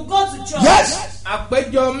lọ. You will go to church. Yes.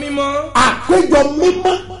 àpéjọ mímọ́. Àpéjọ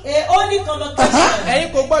mímọ́. A holy convocation. ẹ̀yin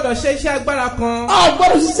kò gbọ́dọ̀ ṣe iṣẹ́ agbára kan. A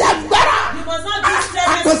gbọ́dọ̀ ṣiṣẹ́ agbára. You must not do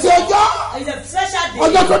Àkànṣe strenuous ọjọ́. work. It's a special day.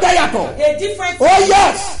 Ọjọ́ tó dá yàtọ̀. A different Oh day.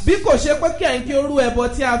 yes. bí kò ṣe pé kí ẹ̀yin kí ó rú ẹbọ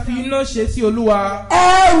tí a fi iná ṣe sí olúwa.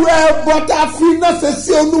 Ẹrù ẹbọ tá a fi iná ṣe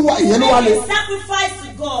sí Olúwa ìyẹn ló wà lé. Make a sacrifice to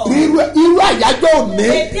God. Irú àyájọ́ òní.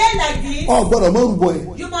 A day like this, Ọ gbọ́dọ̀ mọ rúbọ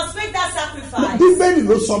ẹ̀. you must make that sacrifice. Bíbélì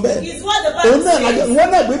ló sọ bẹ́ẹ̀. It's what the Òun Bible náà lájọ says. ìwọ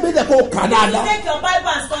náà Bíbélì kò kà You dáadáa. take your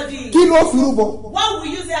Bible and study it. Kí ló fi rúbọ? What will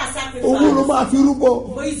you use it as Owó ló sacrifice? máa fi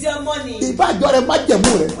rúbọ. But it's your money. Ìbájọ́ rẹ̀ má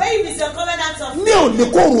jẹ̀mú rẹ̀. Where if it's your covenant of Ní òní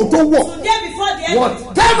kó òrùn tó wọ̀. today before the end of the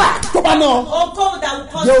Whatever tó bá náà. or cold that will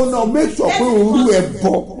cause Yóò náà make sure pé òru ẹ̀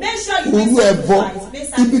bọ̀. Make sure you Òru make ẹ̀ bọ̀. sacrifice.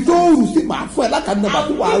 Make Ibi tó sacrifice. rù sí màá fún ẹ lákàtúntà I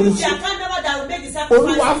tó wà á will rù give you sí. the account number that will make the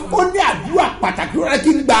Olúwa sacrifice. ó ní àdúrà pàtàkì rẹ̀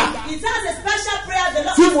kí n gbà. It has a special prayer the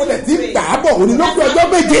Lord Tí mo dẹ̀ ti ń gbà á bọ̀ òní ló pé ọjọ́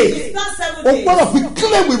méje. It's not 7 O days. gbọ́dọ̀ fi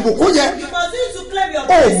kílèmù ìbùkún yẹn. You must use to claim your O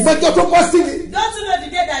blessing. mẹ́jọ tó bọ́ sí ni. Don't you know the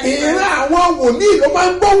day that you Ìran àwọn wòlíì ló máa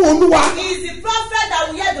ń gbóhùn Olúwa. He is the prophet that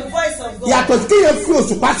will hear the voice of God. Yàtọ̀ sí kéèyàn fi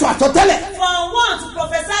oṣù pàṣọ àsọtẹ́lẹ̀. For one to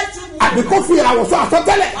prophesy through Àbí moon kó fi ìràwọ̀ sọ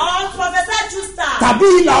àsọtẹ́lẹ̀. or prophesy through star Tàbí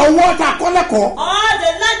ìlà ọwọ́ tá a kọ́ lẹ́kọ̀ọ́. or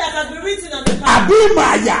the line that can be written on the Àbí paper ìmọ̀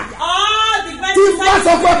àyà. or the Tí n bá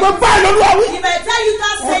sọ fún ẹ pé báyìí ló lọ́wọ́ wí. If I tell you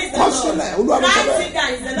that says the Kọ́ sílẹ̀ olúwa ló sọ Write it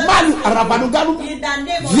down. Is the bẹ́ẹ̀ Lord máàlù saying? arabanugalu In the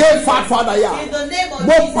name of yé Jesus. fàfàdà yá In the name of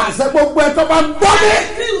mo Jesus. pàṣẹ gbogbo ẹ tó bá ń gbọ́ mi I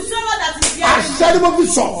agree with someone that is hearing me. àṣẹ ni mo fi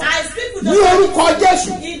sọ I speak with ní orúkọ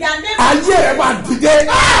Jésù in the name of ayé rẹ máa dìde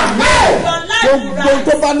gbogbo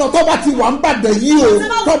tó bá náà tó bá ti wà ń bàdàn yìí o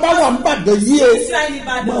tó bá wà ń bàdàn yìí o Israel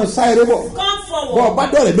Ibadan. máa sá eré bọ̀ Come bọ́ forward. ọba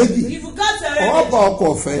dọ̀rẹ̀ méjì If you got your ọba ọkọ̀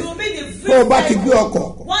ọ̀fẹ́ you will be the free tó o bá ti vehicle. gbé ọkọ̀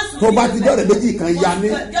Once you tó o bá leave ti the dọ̀rẹ̀ méjì vehicle, kan ya ní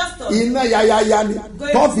just stop. iná yáyáyá ni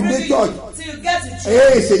Going tó fi dé through church till you get to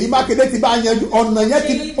church. Ṣèyí Mákindé ti bá yanjú ọ̀nà yẹn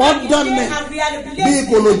ti ọ̀dán ní bí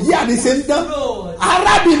ìkòlòjì àdìsẹ́ ń dán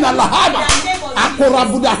arábìnrin làhánà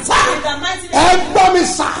àkòràbùdà sá ẹ gbọ́ mi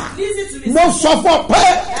sá mo sọ fún ọ pé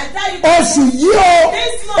oṣù yìí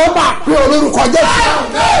ó máa pé olórúkọ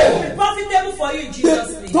Jésù Profitable for you in Jesus'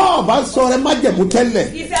 name. tó o bá sọ rẹ má jẹ̀mú tẹ́lẹ̀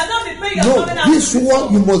If you are not be paying your no covenant, this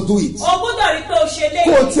one you must do it o gbọ́dọ̀ rí pé o ṣe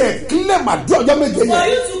kó o léyìn. tiẹ̀ kílẹ̀ mà dé ọjọ́ méje For yẹn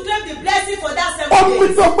you to claim the blessing for that 7 omi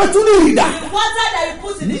days. tó gbé tún ní ìrìdà The water that you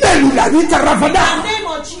put in the lẹ́nu ìlànà ìkarafadà in the name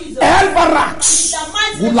of Jesus. elbarax In the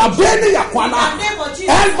mighty name of wùlàbẹ́ni yakwala In the name of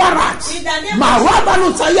Jesus. elbarax In the name of màrú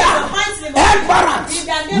abanusaya In the mighty name of elbarax In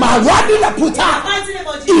the name of màrú adilaputa In the mighty name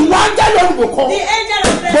of Jesus. ìwà angẹ́lì olùbùkọ́ The angel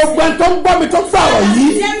of blessing. gbogbo ẹni tó ń gbọ́ mi tó gbà ọ̀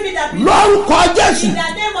yìí lórúkọ Jésù In the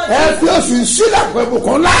name of ẹ fi oṣù sílẹ̀ pẹ̀lú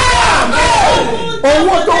ìbùkún láàmú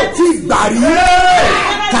owó tó ti gbà rí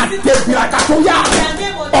kàtẹ́bìrà kàtó yá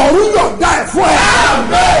ọ̀run yọ̀ọ̀dá ẹ̀ fún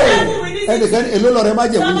ẹ ẹnìkan èló lọ́rẹ́ má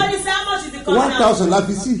jẹ̀mú Somebody say how much is the covenant? 1,000 la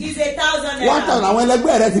fi sí It's 1,000 naira. 1,000 àwọn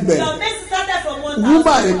ẹlẹgbẹ́ rẹ ti bẹ̀rẹ̀ Your message started from 1,000.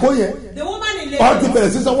 wúmà èkó yẹn The woman in ọ ti Lagos.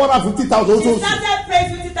 bẹ̀rẹ̀ sí sọ 150,000 She oṣooṣù started paying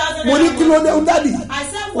 50,000 mo ní kí ló dé ó dádì I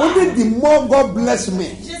said ó ní why? the more God bless me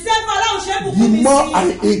She said for Allah ṣe the bùkún mi more sí. I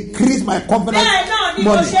increase my covenant Bẹ́ẹ̀ náà ni mo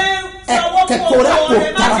money ṣe ń sanwó fún kẹkọrẹ owó kò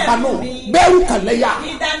rẹ̀ má karapa jẹ̀mú náà mi. bẹ́ẹ̀rù kàlẹ́yà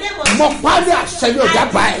In the name of mọ Jesus. pàdé àṣẹyìn ọjà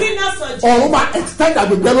I báyìí decree not such. ọ̀run máa extend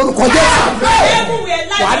àgbègbè lórúkọ Jésù Everywhere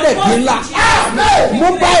life wàá dẹ̀ of dín God ńlá in Jesus. mú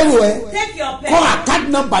báyìí rẹ Take your pen. kọ́ àkáàdì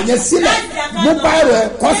nọ́mbà yẹn sílẹ̀ mú báyìí rẹ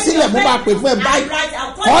kọ́ sílẹ̀ mú bá pè fún ẹ báyìí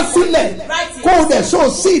kọ́ sílẹ̀ kó o dẹ̀ sọ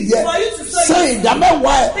sí ìdí ẹ ṣe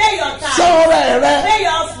ìdámẹ́wàá ẹ Pay your tithe. ṣe ọrẹ rẹ Pay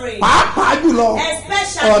your offering. pàápàá jùlọ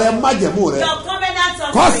Especially ọrẹ májẹ̀mú rẹ your covenant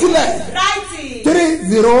offering. kọ́ sílẹ̀ Write it.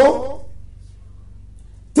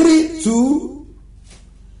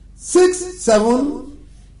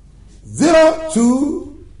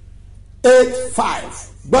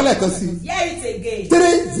 3032670285 gbọ́lẹ̀ kan sí Hear it again.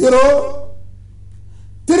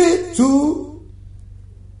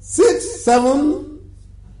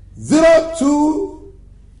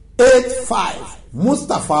 3032670285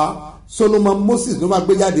 Mustapha Solomon Moses ló máa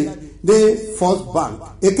gbé jáde ní First Bank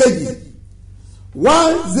èkejì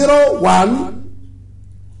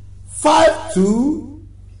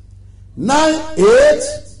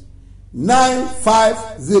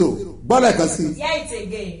 1015298 gbọ́dọ̀ kan sí Hear it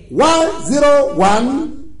again.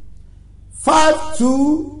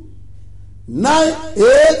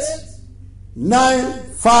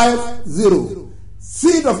 1015298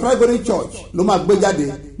 Seed of Calvary Church ló máa gbé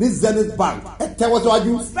jáde ní Zenith Bank ẹ tẹ́wọ́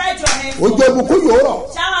síwájú Spread your hands. ojú ìbùkún yóò rọ̀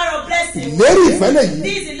Shower of blessing. lérí ìfẹ́ lèyí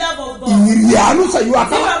This is the love of God. ìrì àánú sẹ̀yìn wa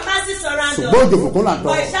See káwá your mercy surround us. ṣùgbọ́n ojú ìbùkún là ń For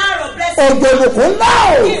tọ́ a shower of blessing. ojú ìbùkún ńlá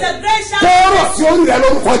o He is a great shower kó of rọ̀ sí orí rẹ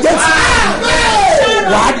lórúkọ Jésù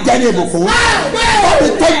wàá jẹ́ ní ìbùkún bọ́ọ̀lù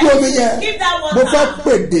tọ́jú omi yẹn mo fẹ́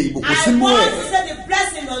pèdè ìbùkún I sínú want ẹ̀. to say the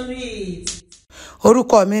blessing on it.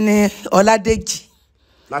 orúkọ mi ni Ọládèjì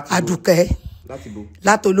Àdùkẹ́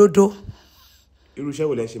látolódó. irú iṣẹ́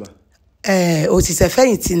wo lẹ́ ń ṣe mà. òṣìṣẹ́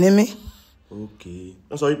fẹ̀yìntì ni mí. ok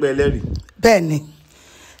wọ́n sọ wípé ẹlẹ́rìí. bẹ́ẹ̀ ni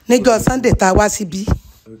níjọ́ Sunday tá a wá síbí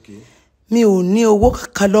mi ò ní owó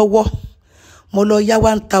kankan lọ́wọ́ mo lọ yá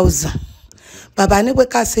 1,000 bàbá ní pé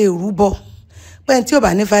ká ṣe ìrúbọ pé tí ò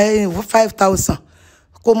bá ní 5,000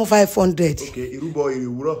 kó mú 500. ok ìrúbọ èrè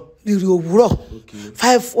òwúrọ̀. ìrì òwúrọ̀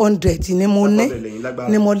 500 ni mo ní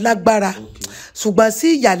ni mo lágbára ṣùgbọ́n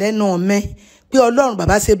sí ìyàlẹ́nu mi pé Ọlọ́run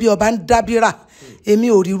bàbá ṣe bí ọba ń dábìrà èmi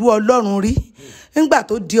ò rí irú Ọlọ́run rí nígbà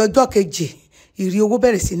tó di ọjọ́ kejì ìrì owó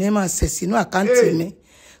bẹ̀rẹ̀ sí ní máa ṣẹ̀ sínú àkáǹtì mi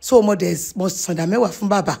so mo sàndà mẹ́wàá fún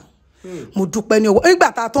bàbá mo dúpẹ́ ní owó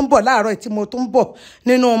nígbà tá a tó ń bọ̀ láàárọ̀ tí mo tó ń bọ̀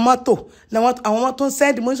nínú mọ́tò àwọn ọmọ tó ń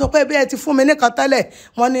sẹ́ndì mo sọ pé bí ẹ ti fún mi nìkan tẹ́lẹ̀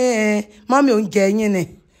wọ́n ní mọ́mí oúnjẹ yín ni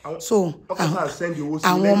so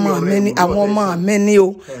àwọn ọmọ mi ni àwọn ọmọ mi ni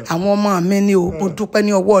o àwọn ọmọ mi ni o mo dúpẹ́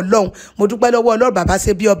ní ọwọ́ Ọlọ́run mo dúpẹ́ lọ́wọ́ Ọlọ́run bàbá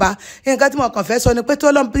ṣe bí ọba nǹkan tí mo kàn fẹ́ sọ ni pé tí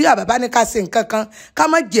Ọlọ́run bí bàbá ní ká ṣe nǹkan kan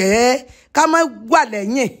ká má wà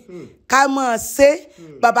lẹ́yìn ká má ṣe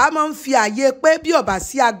bàbá máa ń fi àyè pé bí ọba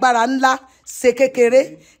sí agbára ńlá ṣe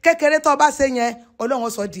kékeré tó bá ṣe yẹn Ọlọ́run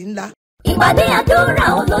sọ di ńlá. ìpàdé àdúrà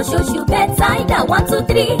olóṣooṣù Bethsaida 1, 2,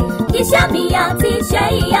 3 iṣẹ́ mi àti iṣẹ́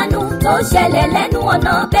ìyanu tó ṣẹlẹ̀ lẹ́nu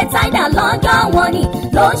ọ̀nà bẹ́táìdà lọ́jọ́ wọn ni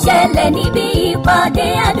ló ń ṣẹlẹ̀ níbi ìpàdé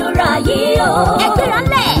àdúrà yìí o. ẹgbẹ́ra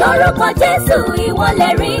lẹ̀. lórúkọ Jésù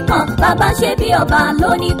ìwọlẹ̀ rí kan Babasebioba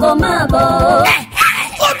lónìí kó máa bọ̀.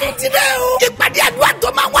 Ó tún ti dẹ́ o. Ìpàdé àdúrà tó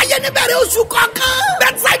máa wáyé níbẹ̀rẹ̀ oṣù kọ̀ọ̀kan.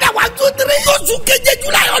 Bẹ́tísáìdà 1, 2, 3. Oṣù keje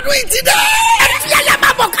July ọdún yìí ti dẹ́. Ẹ̀fíyàyà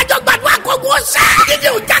máa bọ̀ kájọ gbàdúrà kógun ọ̀sẹ̀. Dídé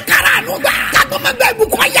òjà kára àánú gbà. Kágbọ́mọgbẹ́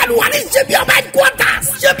ìbùkún ayélujára ní Sebioba headquarters.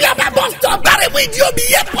 Sebioba bus stop gbàrẹ̀mú ìdí omi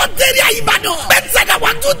yẹ pọ́ńtẹ́rì Ìbàdàn. Bẹ́tísáìdà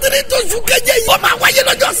 1, 2, 3 tó oṣù keje yìí. Ó máa wáyé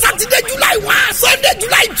lọ́jọ́ Sátidé July 1, Sunday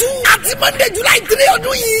July 2 àti Monday July 3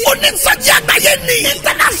 ọdún yìí. Onísọjí àgbáyé ni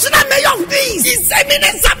International Mayor of Peace.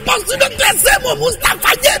 Ìsẹ̀mínẹ́sì Apostle Dr. Sẹ́mu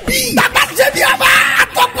Mustapha Jẹ́bi. Babasebioba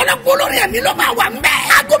àtọ̀pọ̀lọpọ̀ lórí ẹ̀mí ló máa wà mbẹ́.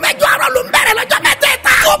 Aago mẹ́jọ àárọ̀ ló ń bẹ̀rẹ̀ lọ́jọ́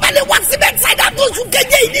mẹ́tẹ̀ẹ̀ta. Tó bá lè wá sí Bẹ́tísáìdà tó oṣù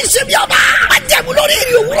keje yìí ní Sebioba. Májẹ̀mú lórí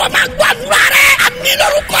ìrì òwúrọ̀ máa gbọ́ àdúrà rẹ̀. Àmín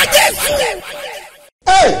lórúkọ Jésù.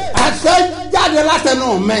 Àṣẹ jáde látẹnu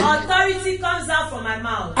mẹ́. Authority comes out from my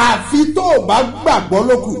mouth. Àfi tó o bá gbàgbọ́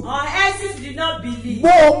lókù. Or else if you do not believe.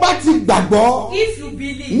 Bó o bá ti gbàgbọ́. If you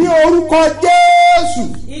believe. Ní orúkọ Jésù.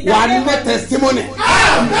 Wà á ní testimony.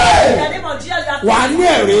 Amen. In the name of Jesus, you have wà á ní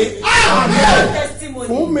ẹ̀rí. testimony.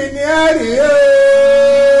 Fún mi ní ẹ̀rí.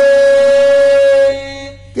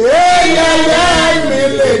 Kéyẹyẹ mi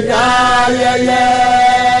lè dá yẹyẹ.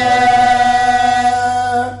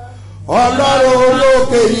 Ọlọ́run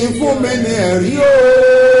olókè yìí fún mi ní ẹ̀rí o.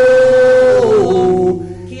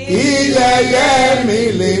 Kéyẹyẹ mi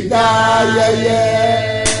lè dá yẹyẹ.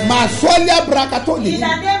 Màsọ́lẹ̀ Brakatoli. In the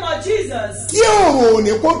name of Jesus. Kí òòrùn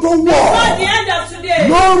òní kó tó wọ̀. Before the end of today.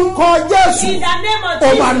 Lórúkọ Jésù. In the name of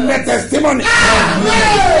Jesus. O máa nẹ testimony.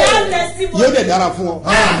 Yóò dẹ̀ dára fún ọ.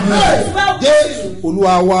 Jésù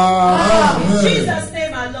Olúwa wa. Jesus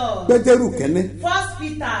name our Lord. Pétérù kẹ́ni. 1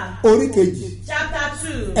 Peter. Orí kejì. Chapter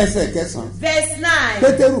 2. Ẹsẹ̀ kẹsàn-án. Verse 9.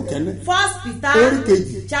 Pétérù kẹ́ni. 1 Peter. Orí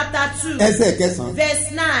kejì. Chapter 2. Ẹsẹ̀ kẹsàn-án.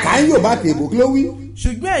 Verse 9. Kàá yóò bá tèbò kí ló wí.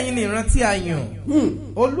 Ṣùgbọ́n ẹ̀yin ni ìran tí a yàn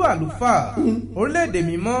olú àlùfáà orílẹ̀-èdè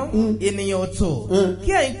mímọ́ ènìyàn ọ̀tọ̀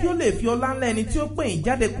kí ẹ̀yin kí ó lè fi ọlá ńlá ẹni tí ó pè yín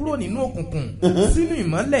jáde kúrò nínú òkùnkùn sínú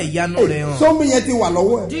ìmọ́lẹ̀ ìyanu rẹ̀ hàn. Sọ́mi yẹn ti wà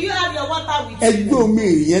lọ́wọ́ ẹ̀. Do you have your water with you? Ẹgbẹ́ omi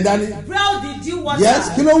ìyẹn dání. Bro, did you water? Yes,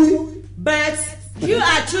 kí ló wí. But you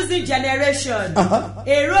are choosing generation,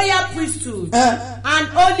 a royal priesthood, an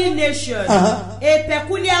holy nation, a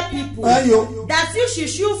peculiar people, that you should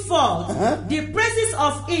show forth the praises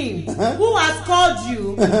of him who has called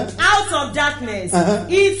you out of darkness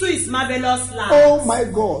into his marvelous light. Oh my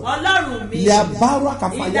God. Ọlọ́run mi. Yàbára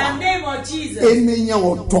kàfàyà. In the name of Jesus. Ènìyàn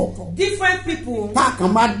ọ̀tọ̀. Different people. Káàkiri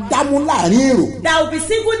máa dámú láàrin èrò. That will be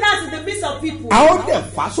singled out in the midst of people. A ó dẹ̀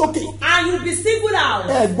fà sókè. And you will be singled out.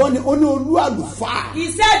 Ẹ̀gbọ́n ni ó ní olú àlùfáà.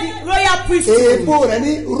 He said the royal priesthood. Èèbó rẹ̀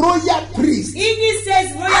ní royal priest. English says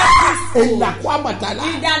royal priesthood. Èlàkó àmàtàlá.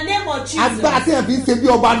 In the name of Jesus. Agbára tí yẹn fi ń ṣe bí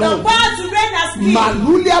ọba náà. The power to reign as king.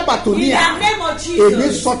 Màlúlẹ̀ àbàtòníà. In the name of Jesus. Èmi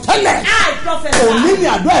sọ tẹ́lẹ̀. I prophesy. Òní ni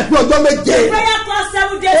àdó ẹ̀pẹ́ ọjọ́ méje. The prayer class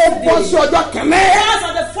 7 days Ó today. bọ́ sí ọjọ́ kẹ́lẹ́. Because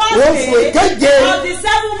of the first Oṣù day ìkeje. of the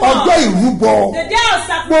 7th month. Ọjọ́ ìrúbọ. The day of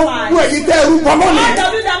sacrifice. Gbogbo èyí tẹ́ ìrúbọ lónìí. All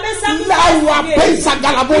of you that make sacrifice Láwa today. pé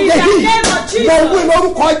ìsàgàlàbọ̀ In jẹ́ the yìí. name of Jesus. Mo wí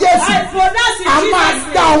lórúkọ Jésù. I pronounce in A máa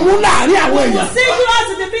Jesus' dá name. òun láàrin àwọn We will èèyàn. sing you out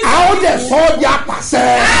in the midst A ó of dẹ̀ people. sọ ọ́ di apàṣẹ.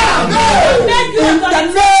 Thank you, In the God.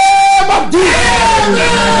 name of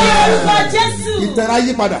Jesus. Lord Jesus. Ìtẹ̀ra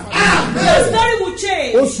yí padà. Your story will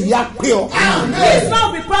change. Oṣù yá pé ọ. This man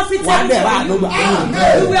will be profitable Wà á dẹ̀ rà for you. àlọ́gbà.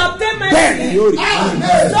 You will obtain Bẹ́ẹ̀ ni mercy. yóò rí.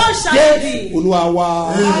 So shall it be. Olúwa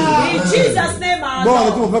wa. In Jesus' name, our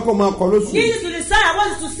Bọ́ọ̀lù tí mo Lord. fẹ́ kó máa kọ lóṣù. This is to the song I want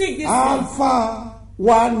you to sing this song. Alpha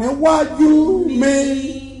wà níwájú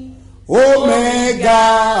mi. Omega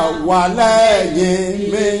wà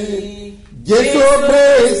lẹ́yìn mi. Jésù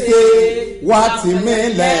Kristi wà tì mí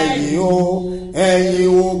lẹ́yìn o. Ẹ̀yin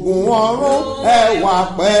ogun ọ̀run ẹ wà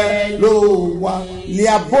pẹ̀lú wa.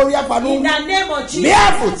 Liaboria Panu. In the name of Jesus.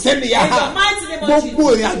 Liafu Sẹ́niyà. In the mighty name of Jesus.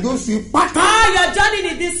 Gbogbo ìrìn àjò sí pátá. All your journey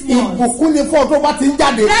in this month. Ìbùkún ni fún ọ tó bá ti ń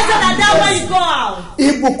jáde. Better than that when you go out.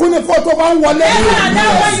 Ìbùkún ni fún ọ tó bá ń wọlé. Better than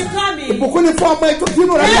that when you come in. Ìbùkún ni fún ọmọ ètò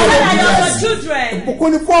sínú rẹ. Better than your children. Ìbùkún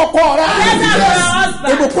ni fún ọkọ rẹ. Better than your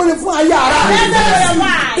husband. Ìbùkún ni fún aya rẹ. Better than your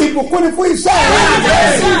wife. Ìbùkún ni fún iṣẹ́ rẹ. Better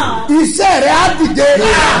than your Iṣẹ́ rẹ á dìde.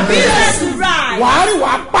 business will rise. Wàá rí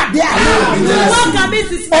wàá pàdé àná. You walk and meet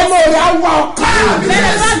his Ọmọ rẹ á wá ọkàn.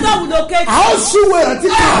 benefactor will locate A ó ṣíwò ìrántí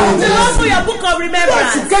kan. you. Open your book of Lọ́sì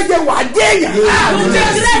remembrance. kéje wà á dé èèyàn. You will be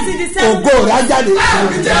great in the seventh Ògo rẹ á jáde.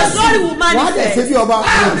 Your glory will Wàá dẹ̀ ṣe manifest. bí ọba. I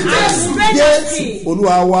will reign as king.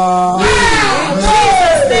 Olúwa wa. In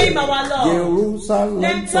Jesus' name, our Lord. Jerusalem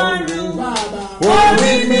Lẹ́tọ́rù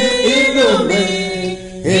orí mi inú mi.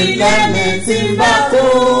 Ilé mi ti bá kó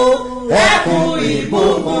ẹkùn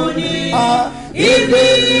ìbùkún ni. ibi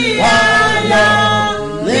ayọ̀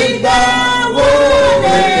nígbà wo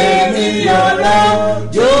lèmi yóò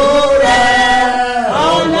lójú rẹ̀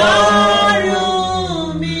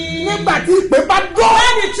Ọlọ́run mi. Nígbà tí ìpè bá dọ́.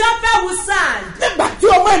 When the trumpet will sound. Nígbà tí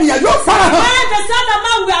ọmọ ènìyàn yóò fara hàn. When the son of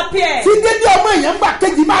man will appear. Tí dédé ọmọ èèyàn gbà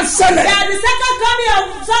kejì máa ṣẹlẹ̀. That the second coming of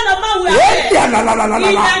son of man will appear. Èdè àlàlàlàlà.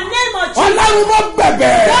 In the name of Jesus. Ọlọ́run mọ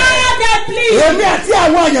bẹ̀bẹ̀. God please. Èmi àti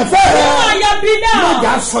àwọn àyànfẹ́ rẹ̀. You and your beloved. Má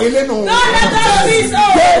jà sọ ilé nù. God let us peace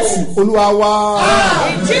all. Jésù Olúwa wa.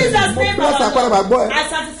 In Jesus' name mo bless àpárá bàgbọ́ ẹ̀. I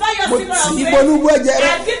sanctify your symbol of faith. Ìbolúbú ẹ̀jẹ̀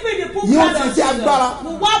rẹ̀. I give you the full yóò blood ti of ti agbára.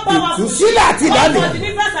 ìtúsílẹ̀ àti ìdádé.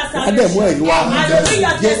 Adẹ̀mú ẹ̀yìn wa.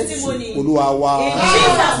 Jésù Olúwa wa. In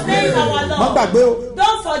Jesus' name our Lord. Má gbàgbé o.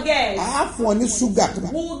 Don't forget. A fún ọ ní ṣúgà.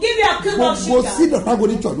 We will give you a cube of Gbogbo sugar. sí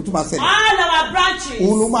dọ̀tágódì tọ̀dún tó máa ṣẹlẹ̀. All our branches.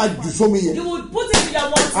 Òun ló máa jù sómi yẹn. You will put it in your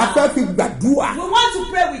water. A fẹ́ fi gbàdúrà. We want to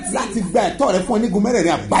pray with you. Láti gba ẹ̀tọ́ rẹ fún onígun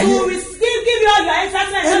mẹ́rẹ̀ẹ̀rin àgbáyé. You will give you all your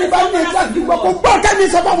exercise. Ẹni bá ní ẹja gbígbọ́ kó gbọ́ kẹ́mi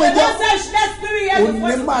sọ fáwọn ẹjọ́.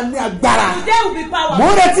 Òní máa ní agbára. Today will be powerful.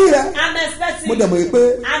 Mo retí rẹ. I'm expecting. Mo dẹ̀ mọ̀ pé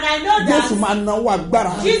And I know that. Jésù máa náwó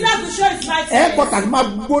agbára. Jesus will show his mighty. Ẹ̀ẹ́kọ̀tà máa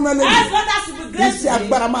gbóná lẹ́yìn. Headquarters will be great. Iṣẹ́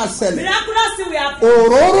agbára máa ṣẹlẹ̀. Miraculous thing will happen.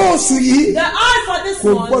 Òróró oṣù yìí. The oil for this Kò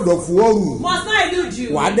month gbọ́dọ̀ fún ọ́rù. must not elude you.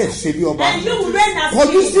 Wàá dẹ̀ ṣe bí ọba. And you will reign as king.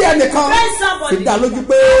 Kọjú sí ẹnìkan. Praise somebody. Fi dá lójú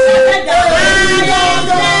pé.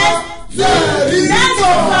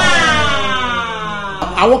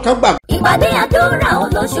 Àwọn kan gbà. Ìpàdé àdúrà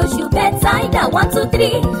olóṣooṣù Bethsaida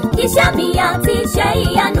 123 iṣẹ́ mi àti iṣẹ́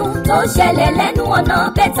ìyanu tó ṣẹlẹ̀ lẹ́nu ọ̀nà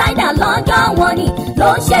Bethsaida lọ́jọ́ wọn ni ló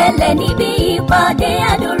ń ṣẹlẹ̀ níbi ìpàdé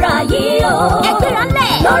àdúrà yìí o. Ẹgbẹ́ra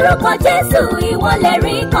lẹ̀ lórúkọ Jésù ìwọlẹ̀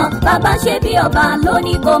rí kan Babasebioba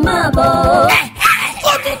lóní kó máa bọ̀.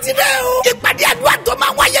 Ó tún ti dẹ́ o. Ìpàdé àdúrà tó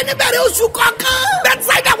máa wáyé níbẹ̀rẹ̀ oṣù kọ̀ọ̀kan.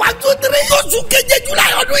 Bethsaida 123. Oṣù keje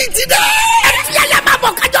July ọdún yìí ti dẹ́. Ẹ̀fí ayé máa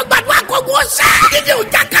bọ̀ kájọ gbàdúrà kọ́gbọ́n ọ̀sẹ̀. Dídé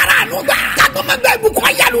òjà kára àánú gbà. Kágbọ́mọgbẹ́ ìbùkún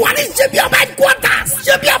ayélujára ní Babasebioba headquarters.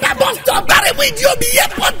 Babasebioba bus stop. Gbáremú ìdí omi yẹ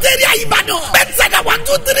pọ́ńtẹ́rì Ìbàdàn. Bethsaida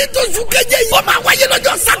 123 tóṣù keje yìí. Ó máa wáyé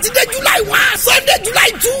lọ́jọ́ Sátidé July 1, Sunday July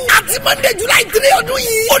 2 àti Monday July 3 ọdún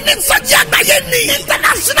yìí. Onísọjí àgbáyé ni.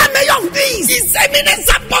 International Mayor of Peace.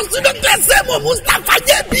 Ìsẹ́mínẹ́sì Apostle Dr. Semo Mustapha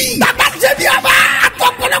Jebi. Babasebioba.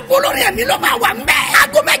 Àtọ̀pọ̀lọpọ̀ olórin ẹ̀mí ló máa wà ń bẹ̀.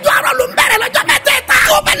 Aago mẹ́jọ àárọ̀ ló ń bẹ̀rẹ̀ lọ́jọ́ mẹ́tẹ̀ẹ̀ta.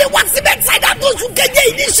 Tó bá lè wá sí Bethsaida tóṣù keje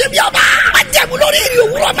yìí ní Babasebioba. Májẹ̀mú lórí ìrì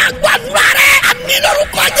òwúrọ̀ máa gbàdúrà.